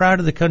you're not proud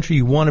of the country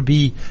you want to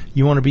be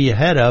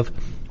ahead of,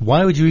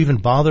 why would you even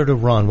bother to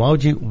run?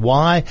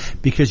 Why?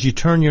 Because you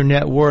turn your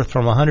net worth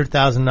from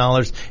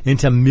 $100,000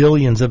 into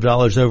millions of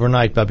dollars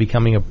overnight by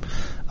becoming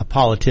a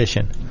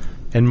politician.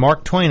 And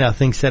Mark Twain, I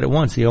think, said it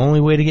once, the only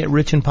way to get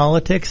rich in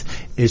politics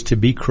is to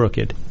be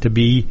crooked, to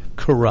be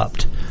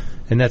corrupt.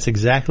 And that's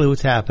exactly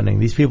what's happening.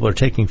 These people are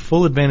taking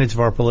full advantage of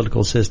our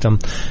political system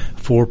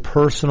for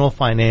personal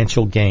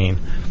financial gain.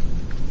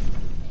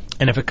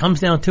 And if it comes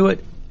down to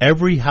it,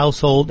 every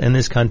household in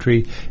this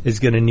country is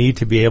going to need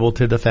to be able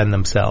to defend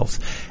themselves.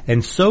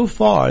 And so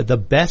far, the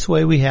best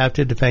way we have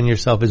to defend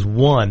yourself is,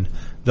 one,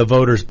 the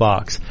voter's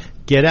box.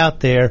 Get out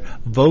there,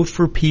 vote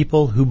for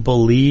people who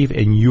believe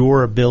in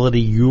your ability,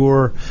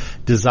 your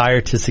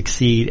desire to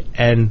succeed,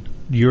 and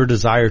your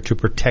desire to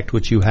protect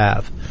what you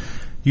have.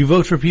 You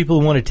vote for people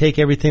who want to take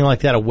everything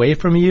like that away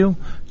from you,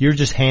 you're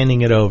just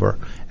handing it over.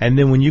 And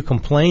then when you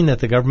complain that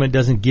the government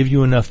doesn't give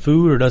you enough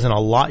food or doesn't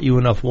allot you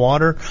enough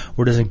water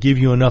or doesn't give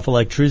you enough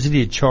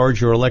electricity to charge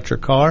your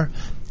electric car,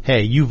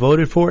 hey, you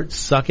voted for it,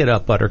 suck it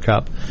up,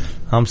 Buttercup.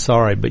 I'm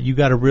sorry, but you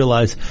got to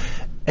realize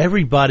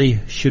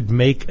everybody should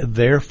make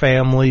their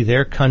family,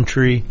 their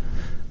country,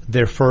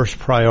 their first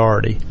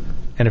priority.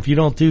 And if you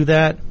don't do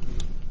that,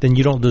 then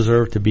you don't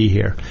deserve to be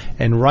here.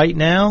 And right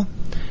now,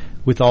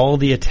 with all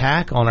the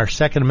attack on our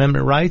Second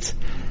Amendment rights,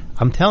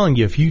 I'm telling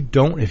you,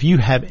 if you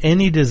have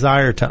any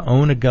desire to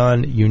own a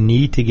gun, you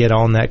need to get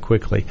on that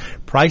quickly.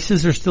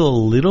 Prices are still a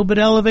little bit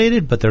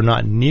elevated, but they're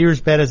not near as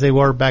bad as they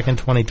were back in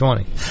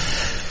 2020.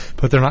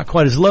 But they're not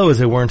quite as low as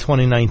they were in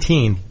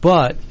 2019.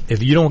 But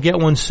if you don't get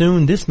one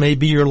soon, this may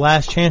be your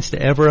last chance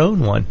to ever own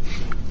one.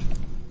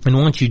 And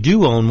once you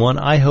do own one,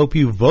 I hope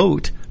you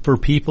vote for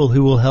people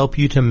who will help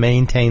you to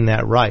maintain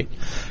that right.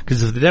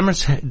 Because if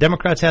the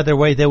Democrats had their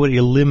way, they would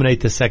eliminate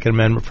the Second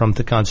Amendment from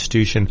the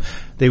Constitution.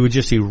 They would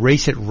just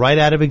erase it right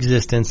out of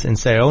existence and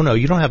say, oh no,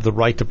 you don't have the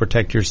right to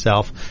protect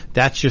yourself.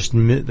 That's just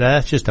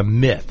a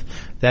myth.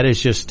 That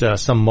is just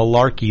some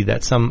malarkey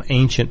that some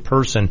ancient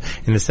person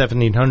in the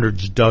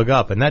 1700s dug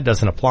up, and that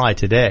doesn't apply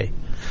today.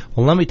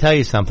 Well, let me tell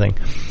you something.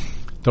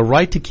 The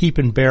right to keep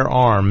and bear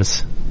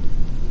arms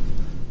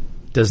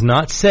does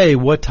not say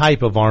what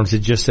type of arms. It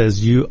just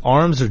says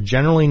arms are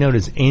generally known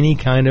as any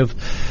kind of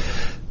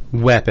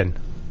weapon.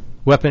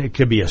 It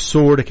could be a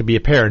sword, it could be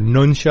a pair of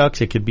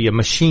nunchucks, it could be a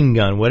machine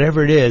gun,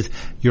 whatever it is,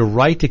 your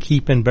right to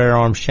keep and bear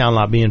arms shall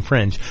not be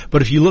infringed.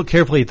 But if you look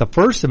carefully at the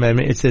First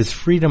Amendment, it says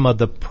freedom of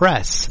the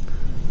press.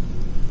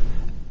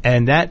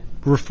 And that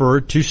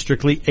referred to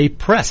strictly a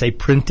press, a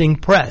printing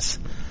press,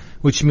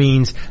 which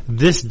means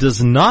this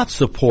does not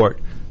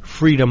support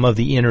freedom of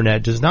the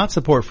internet, does not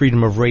support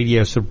freedom of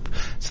radio,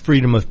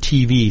 freedom of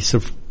TV,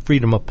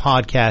 freedom of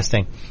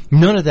podcasting.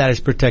 None of that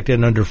is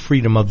protected under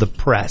freedom of the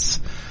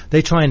press.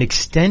 They try and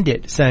extend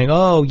it, saying,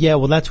 oh, yeah,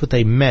 well, that's what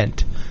they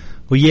meant.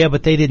 Well, yeah,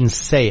 but they didn't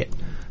say it.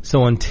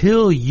 So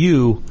until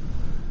you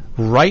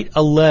write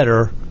a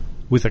letter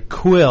with a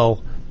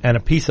quill and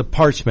a piece of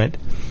parchment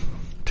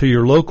to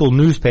your local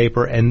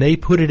newspaper and they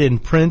put it in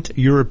print,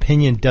 your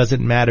opinion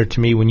doesn't matter to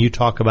me when you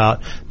talk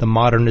about the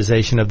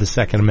modernization of the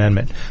Second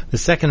Amendment. The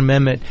Second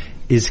Amendment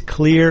is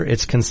clear,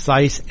 it's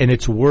concise, and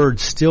its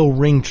words still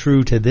ring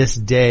true to this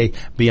day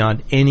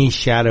beyond any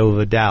shadow of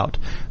a doubt.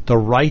 The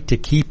right to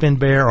keep and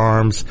bear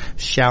arms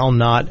shall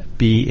not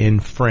be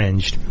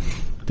infringed.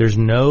 There's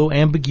no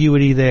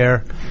ambiguity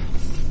there.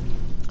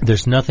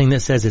 There's nothing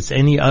that says it's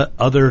any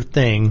other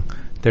thing.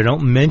 They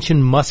don't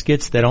mention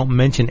muskets. They don't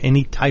mention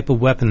any type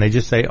of weapon. They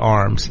just say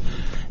arms.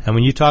 And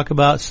when you talk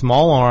about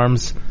small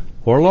arms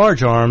or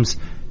large arms,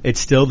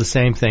 it's still the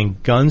same thing.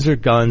 Guns are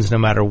guns no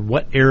matter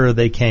what era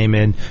they came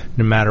in,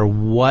 no matter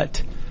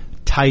what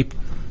type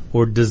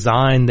or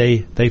design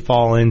they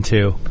fall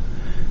into.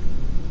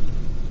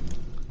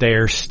 They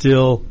are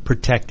still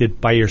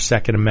protected by your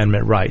Second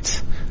Amendment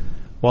rights.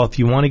 Well, if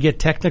you want to get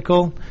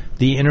technical,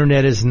 the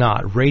internet is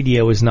not,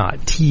 radio is not,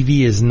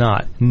 TV is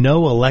not.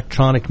 No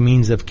electronic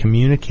means of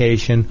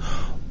communication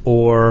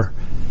or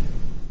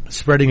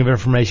spreading of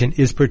information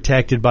is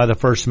protected by the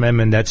First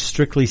Amendment that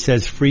strictly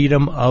says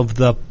freedom of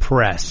the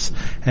press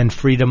and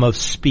freedom of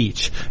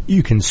speech.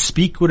 You can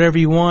speak whatever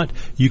you want,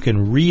 you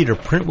can read or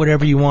print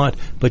whatever you want,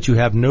 but you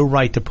have no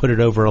right to put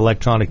it over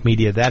electronic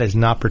media. That is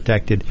not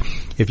protected.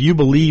 If you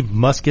believe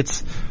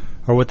muskets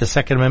or what the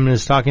Second Amendment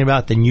is talking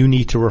about, then you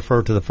need to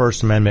refer to the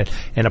First Amendment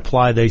and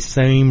apply the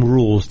same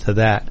rules to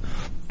that.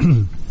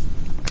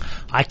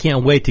 I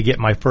can't wait to get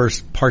my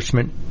first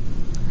parchment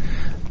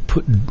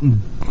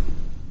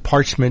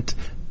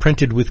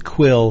printed with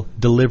quill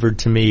delivered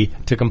to me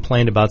to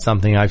complain about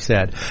something I've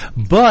said.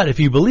 But if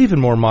you believe in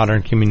more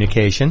modern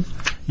communication,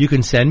 you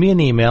can send me an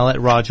email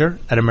at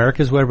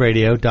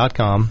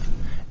roger@americaswebradio.com.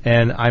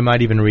 And I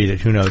might even read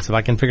it. Who knows? If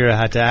I can figure out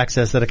how to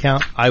access that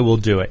account, I will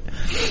do it.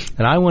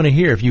 And I want to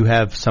hear if you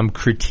have some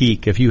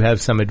critique, if you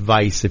have some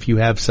advice, if you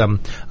have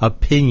some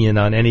opinion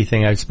on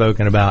anything I've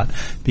spoken about.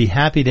 Be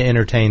happy to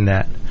entertain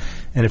that.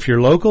 And if you're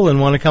local and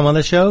want to come on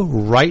the show,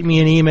 write me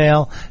an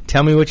email.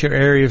 Tell me what your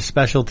area of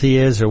specialty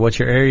is or what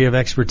your area of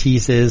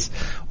expertise is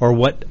or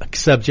what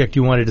subject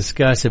you want to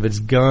discuss, if it's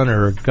gun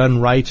or gun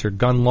rights or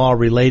gun law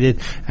related,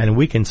 and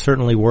we can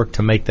certainly work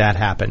to make that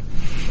happen.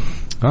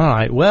 All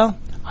right. Well,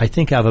 I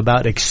think I've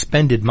about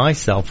expended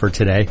myself for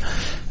today.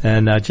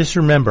 And just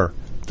remember,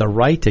 the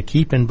right to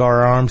keep and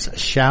bear arms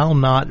shall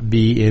not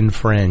be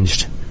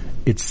infringed.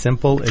 It's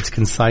simple. It's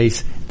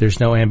concise. There's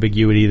no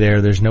ambiguity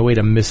there. There's no way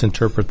to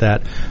misinterpret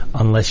that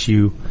unless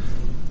you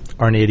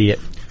are an idiot.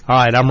 All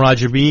right, I'm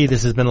Roger B.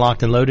 This has been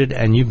Locked and Loaded,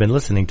 and you've been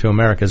listening to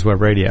America's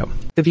Web Radio.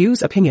 The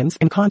views, opinions,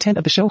 and content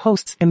of the show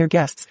hosts and their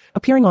guests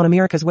appearing on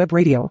America's Web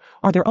Radio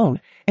are their own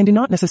and do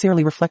not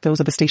necessarily reflect those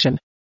of the station.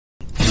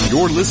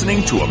 You're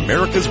listening to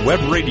America's Web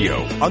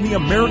Radio on the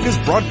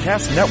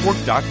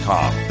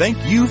AmericasBroadcastNetwork.com.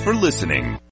 Thank you for listening.